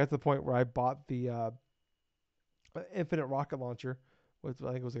I got to the point where I bought the infinite rocket launcher with I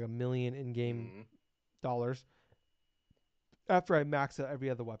think it was like $1 million in-game Mm. dollars after I maxed out every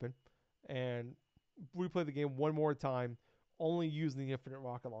other weapon and replay the game one more time, only using the infinite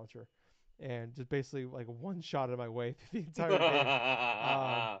rocket launcher, and just basically like one shot of my way through the entire game.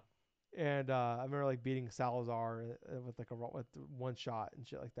 Um, and I remember like beating Salazar with like with one shot and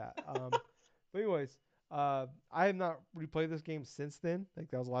shit like that. But anyways, I have not replayed this game since then. Like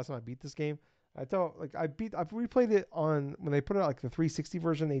that was the last time I beat this game. I've replayed it on when they put out like the 360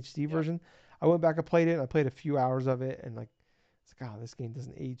 version, HD Yep. version. I went back and played it. And I played a few hours of it, and like it's like, oh, this game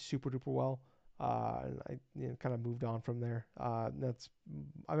doesn't age super duper well. And I kind of moved on from there. I mean,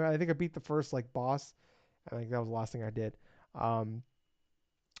 I think I beat the first like boss. I think that was the last thing I did. Um,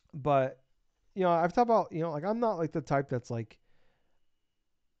 but I've talked about like I'm not like the type that's like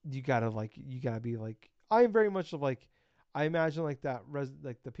you gotta be like I am very much of like I imagine like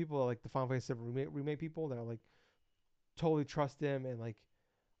like the people like the Final Fantasy 7 remake people that are like totally trust them and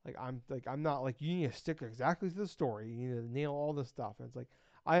I'm not like you need to stick exactly to the story. You need to nail all this stuff. And it's like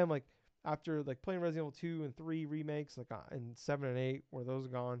I am like after like playing Resident Evil 2 and 3 remakes and 7 and 8 where those are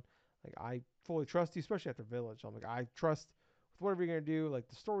gone, like I fully trust you, especially after Village. I'm like I trust with whatever you're gonna do. Like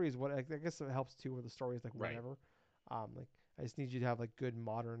the story is what I guess it helps too where the story is like Right. whatever. Like I just need you to have like good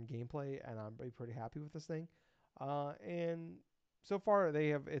modern gameplay, and I'm pretty happy with this thing. And so far they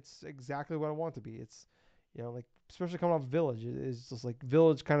have it's exactly what I want to be. It's like especially coming off Village, it's just like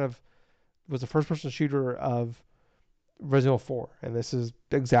Village kind of was the first person shooter of Resident Evil 4, and this is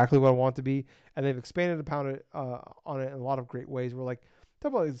exactly what I want it to be. And they've expanded upon it on it in a lot of great ways. We're like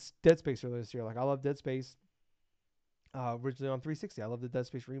talk about this Dead Space earlier this year. Like I love Dead Space originally on 360. I love the Dead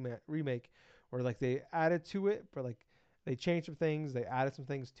Space remake where like they added to it, but like they changed some things, they added some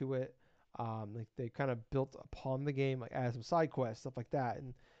things to it. Like they kind of built upon the game, like added some side quests, stuff like that,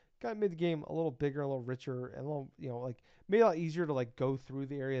 and kind of made the game a little bigger, a little richer, and a little like made it a lot easier to like go through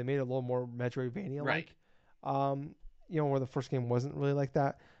the area. They made it a little more Metroidvania Right. like. Where the first game wasn't really like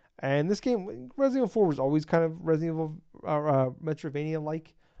that. And this game, Resident Evil 4 was always kind of Resident Evil Metroidvania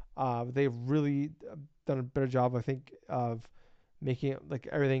like. They've really done a better job, I think, of making it like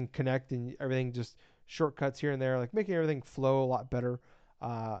everything connect and everything just shortcuts here and there, like making everything flow a lot better.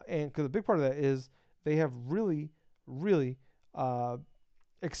 And because a big part of that is they have really, really uh,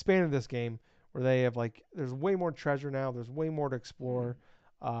 expanded this game where they have like there's way more treasure now. There's way more to explore.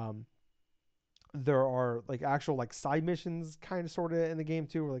 Hmm. Um, there are like actual like side missions kind of sort of in the game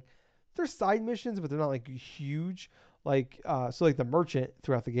too. Where like there's side missions, but they're not like huge. So like the merchant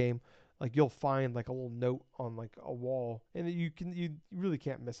throughout the game, like you'll find like a little note on like a wall, and you really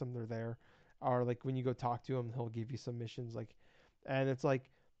can't miss them. They're there. Or like when you go talk to him, he'll give you some missions like, and it's like,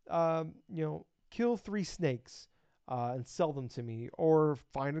 kill 3 snakes, and sell them to me, or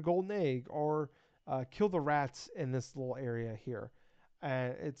find a golden egg, or kill the rats in this little area here,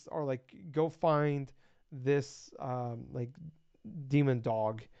 and it's or like go find this like demon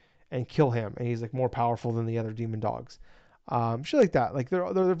dog and kill him, and he's like more powerful than the other demon dogs. Shit like that. Like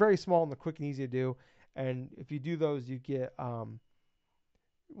they're very small and they're quick and easy to do. And if you do those, you get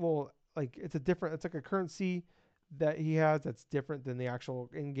well, like it's a different. It's like a currency that he has that's different than the actual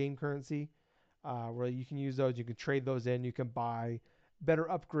in-game currency. Where you can use those, you can trade those in, you can buy better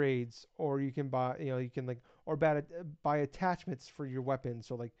upgrades, or you can buy, you can like, or buy attachments for your weapons.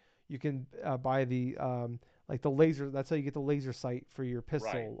 So like you can buy the like the laser. That's how you get the laser sight for your Right.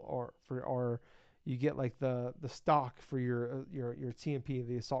 pistol, or you get like the stock for your TMP,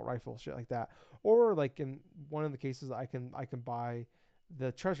 the assault rifle, shit like that. Or like in one of the cases, I can buy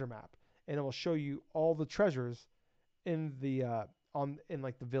the treasure map, and it will show you all the treasures in the on in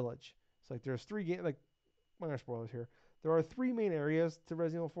like the village. So like there's three game like I'm gonna spoilers here. There are three main areas to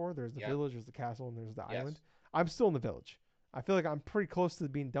Resident Evil 4. There's the Yep. village, there's the castle, and there's the island. Yes. I'm still in the village. I feel like I'm pretty close to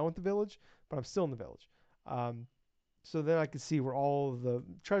being done with the village, but I'm still in the village. Um, so then I can see where all of the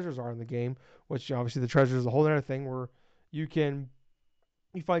treasures are in the game, which obviously the treasure is a whole other thing where you can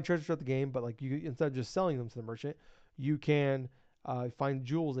you find treasures throughout the game, but like you instead of just selling them to the merchant, you can find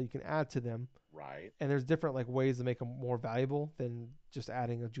jewels that you can add to them, Right. and there's different like ways to make them more valuable than just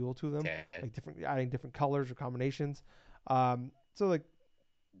adding a jewel to them, Okay. like different adding different colors or combinations. So like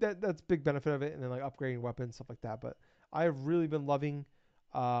that's big benefit of it, and then like upgrading weapons stuff like that. But I've really been loving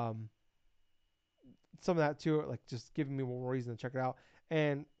um, some of that too, like just giving me more reason to check it out.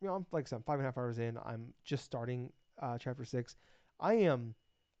 And I'm like I said, I'm 5.5 hours in. I'm just starting chapter 6. I am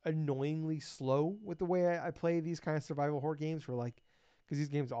annoyingly slow with the way I play these kind of survival horror games. For like, because these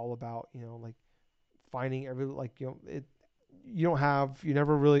games are all about like finding every like it. You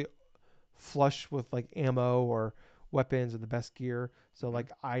never really flush with like ammo or weapons or the best gear. So Hmm.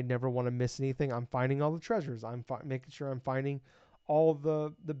 like I never want to miss anything. I'm finding all the treasures. Making sure I'm finding all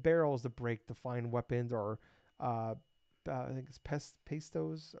the barrels to break to find weapons or uh, I think it's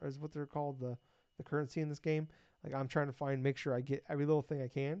pestos is what they're called, the currency in this game. Like I'm trying to make sure I get every little thing I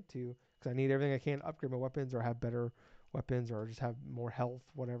can to because I need everything I can to upgrade my weapons or have better weapons or just have more health,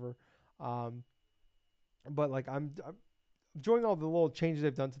 whatever. Um, but like I'm enjoying all the little changes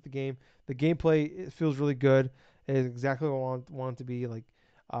they've done to the game. The gameplay it feels really good. It is exactly what I want it to be. Like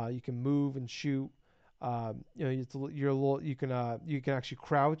you can move and shoot. You're a little. You can actually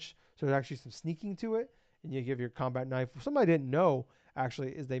crouch. So there's actually some sneaking to it, and you give your combat knife. Something I didn't know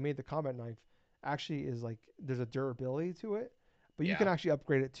actually is they made the combat knife actually is like there's a durability to it, but you can Yeah. actually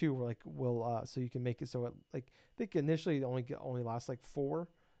upgrade it too. Where like will so you can make it so it like I think initially it only lasts like four.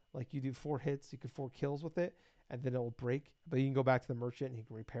 Like you do 4 hits, you can 4 kills with it, and then it will break. But you can go back to the merchant and he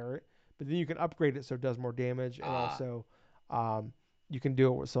can repair it. But then you can upgrade it so it does more damage, and Ah. also um, you can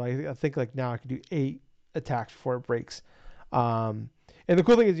do it. So I think like now I can do 8 attacks before it breaks. And the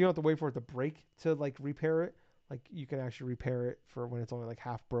cool thing is you don't have to wait for it to break to like repair it. Like you can actually repair it for when it's only like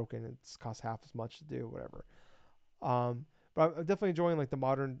half broken. It's costs half as much to do whatever. But I'm definitely enjoying like the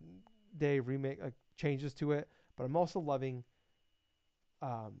modern day remake like changes to it. But I'm also loving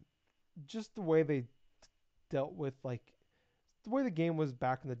um, just the way they dealt with like the way the game was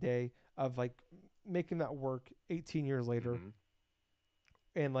back in the day of like making that work 18 years later, Hmm.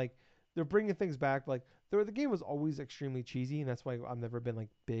 and like they're bringing things back. Like the game was always extremely cheesy, and that's why I've never been like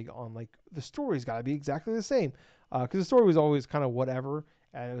big on like the story's got to be exactly the same, because the story was always kind of whatever,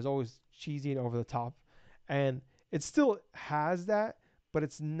 and it was always cheesy and over the top, and it still has that, but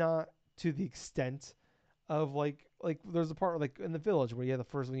it's not to the extent of like there's a part like in the village where you have the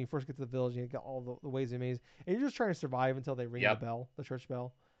first when you first get to the village and you get all the ways and means and you're just trying to survive until they ring the Yep. bell, the church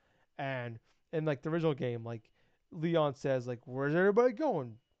bell. And in like the original game, like Leon says like where's everybody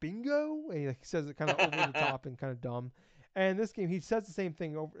going? Bingo? And he says it kind of over the top and kind of dumb. And this game he says the same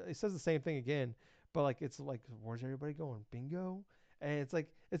thing over he says the same thing again, but like it's like where's everybody going? Bingo? And it's like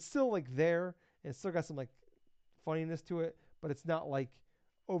it's still like there and it's still got some like funniness to it, but it's not like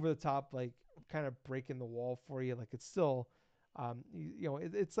over the top, like kind of breaking the wall for you. Like it's still,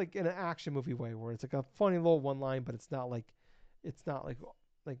 it's like in an action movie way where it's like a funny little one line, but it's not like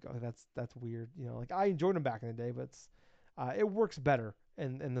oh that's weird. Like I enjoyed them back in the day, but it works better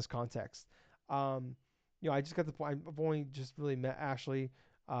in this context. Um, I just got the point. I've only just really met Ashley.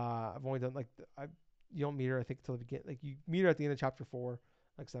 I've only done like you don't meet her I think until the beginning. Like you meet her at the end of chapter 4.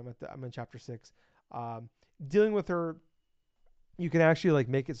 Like I said, I'm in chapter 6. Um, Dealing with her, you can actually like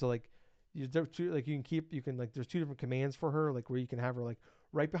make it so like you can like there's two different commands for her like where you can have her like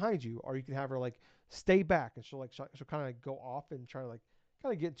right behind you or you can have her like stay back and she'll kind of go off and try to like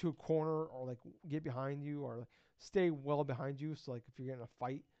kind of get to a corner or like get behind you or like, stay well behind you so like if you're getting a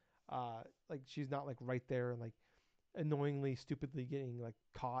fight like she's not like right there and like annoyingly stupidly getting like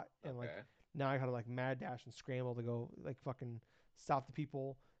caught and like Okay. now I gotta like mad dash and scramble to go like fucking stop the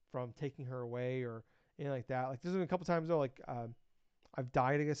people from taking her away or anything like that. Like there's been a couple times though like I've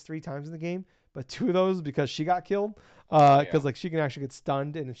died I guess 3 times in the game but two of those because she got killed. Yeah. Because like she can actually get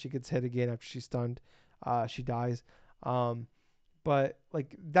stunned, and if she gets hit again after she's stunned, she dies. Um, but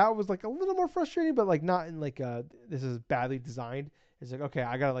like that was like a little more frustrating, but like not in like this is badly designed. It's like okay,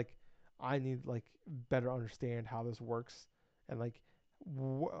 I need like better understand how this works and like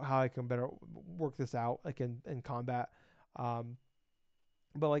how I can better work this out like in combat. Um,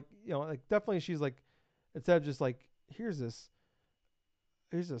 but like like definitely she's like instead of just like here's this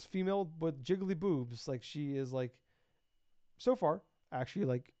female with jiggly boobs, like she is like so far actually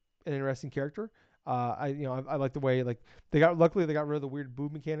like an interesting character. I like the way like luckily they got rid of the weird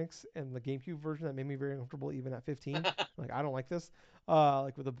boob mechanics in the GameCube version that made me very uncomfortable even at 15. Like I don't like this.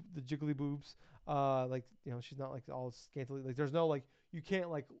 Like with the jiggly boobs. Like she's not like all scantily like there's no like you can't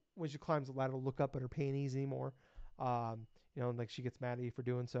like when she climbs the ladder look up at her panties anymore. And like she gets mad at you for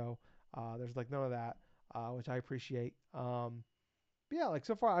doing so. There's like none of that, which I appreciate. But yeah, like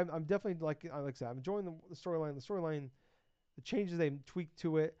so far I'm definitely like I said I'm enjoying the storyline. The storyline the changes they tweaked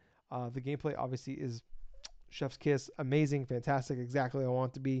to it. The gameplay obviously is chef's kiss, amazing, fantastic, exactly what I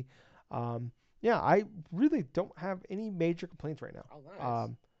want it to be. Um, yeah, I really don't have any major complaints right now Oh,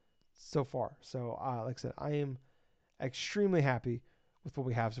 nice. so far. So, like I said, I am extremely happy with what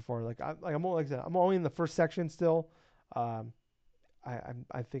we have so far. I'm only, like I said, I'm only in the first section still. Um, I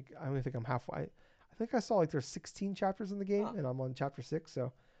only think I'm halfway. I think I saw like there's 16 chapters in the game, Huh. and I'm on chapter 6,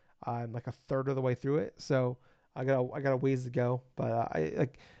 so I'm like a third of the way through it. So I got a ways to go. But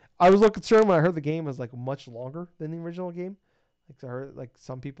I was a little concerned when I heard the game was like much longer than the original game. Like I heard like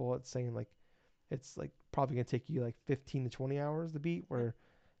some people it's saying like it's like probably gonna take you like 15 to 20 hours to beat, Hmm. where in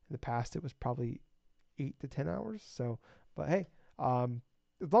the past it was probably 8 to 10 hours. So, but hey, um,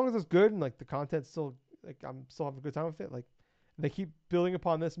 as long as it's good and like the content's still like I'm still having a good time with it, like they keep building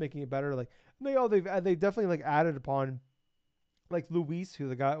upon this, making it better. Like they definitely like added upon like Luis, who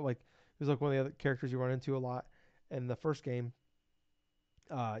the guy like who's like one of the other characters you run into a lot in the first game.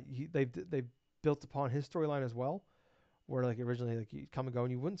 They've built upon his storyline as well, where like originally like you come and go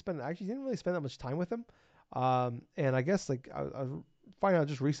and you wouldn't spend actually you didn't really spend that much time with him. And I guess like I finding out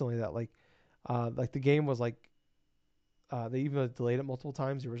just recently that like the game was like they even delayed it multiple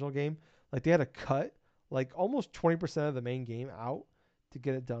times. The original game, like they had to cut like almost 20% of the main game out to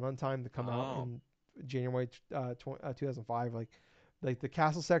get it done on time to come out Oh. in January 2005. Like the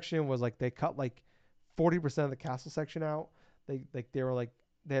castle section was like they cut like 40% of the castle section out. They were like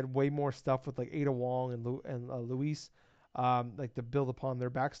they had way more stuff with like Ada Wong and Luis, like to build upon their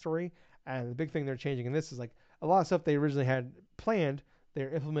backstory. And the big thing they're changing in this is like a lot of stuff they originally had planned,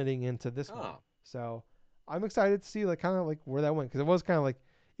 they're implementing into this one. Oh. So I'm excited to see like kind of like where that went because it was kind of like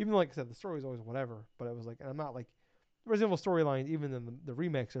even though, like I said the story was always whatever, but it was like and I'm not like the Resident Evil storyline even in the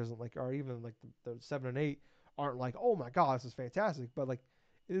remakes isn't like or even like the 7 and 8 aren't like oh my god this is fantastic, but like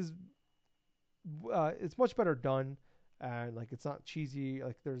it is it's much better done and like it's not cheesy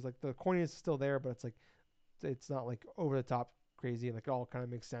like there's like the corniness is still there but it's not like over the top crazy and like it all kind of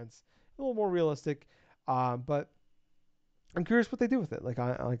makes sense a little more realistic. But I'm curious what they do with it. Like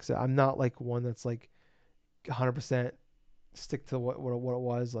I said I'm not like one that's like 100% stick to what it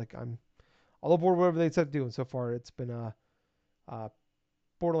was. Like I'm all aboard whatever they said to do, and so far it's been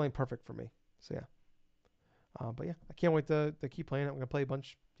borderline perfect for me. So yeah, but yeah, I can't wait to keep playing it. I'm gonna play a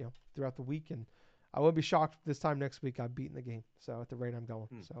bunch, throughout the week, and I wouldn't be shocked this time next week I've beaten the game. So at the rate I'm going,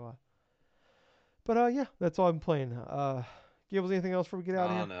 Hmm. so but yeah, that's all I'm playing. Gables, anything else before we get out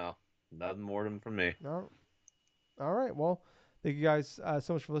of Oh here? no. Nothing more than from me. No. All right. Well, thank you guys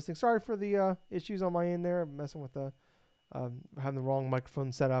so much for listening. Sorry for the issues on my end there, messing with the having the wrong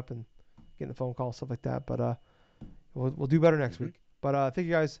microphone set up and getting the phone call stuff like that. But we'll do better next Hmm. week. But thank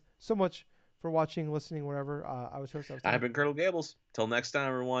you guys so much for watching, listening, whatever. I was host. I was I've Tom. been Colonel Gables. Till next time,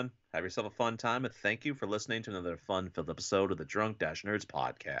 everyone. Have yourself a fun time, and thank you for listening to another fun-filled episode of the Drunk Dash Nerds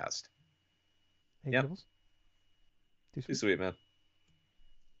podcast. Hey Yep. Gables. Too Too sweet. sweet, man.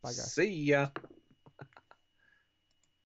 Bye guys. See ya.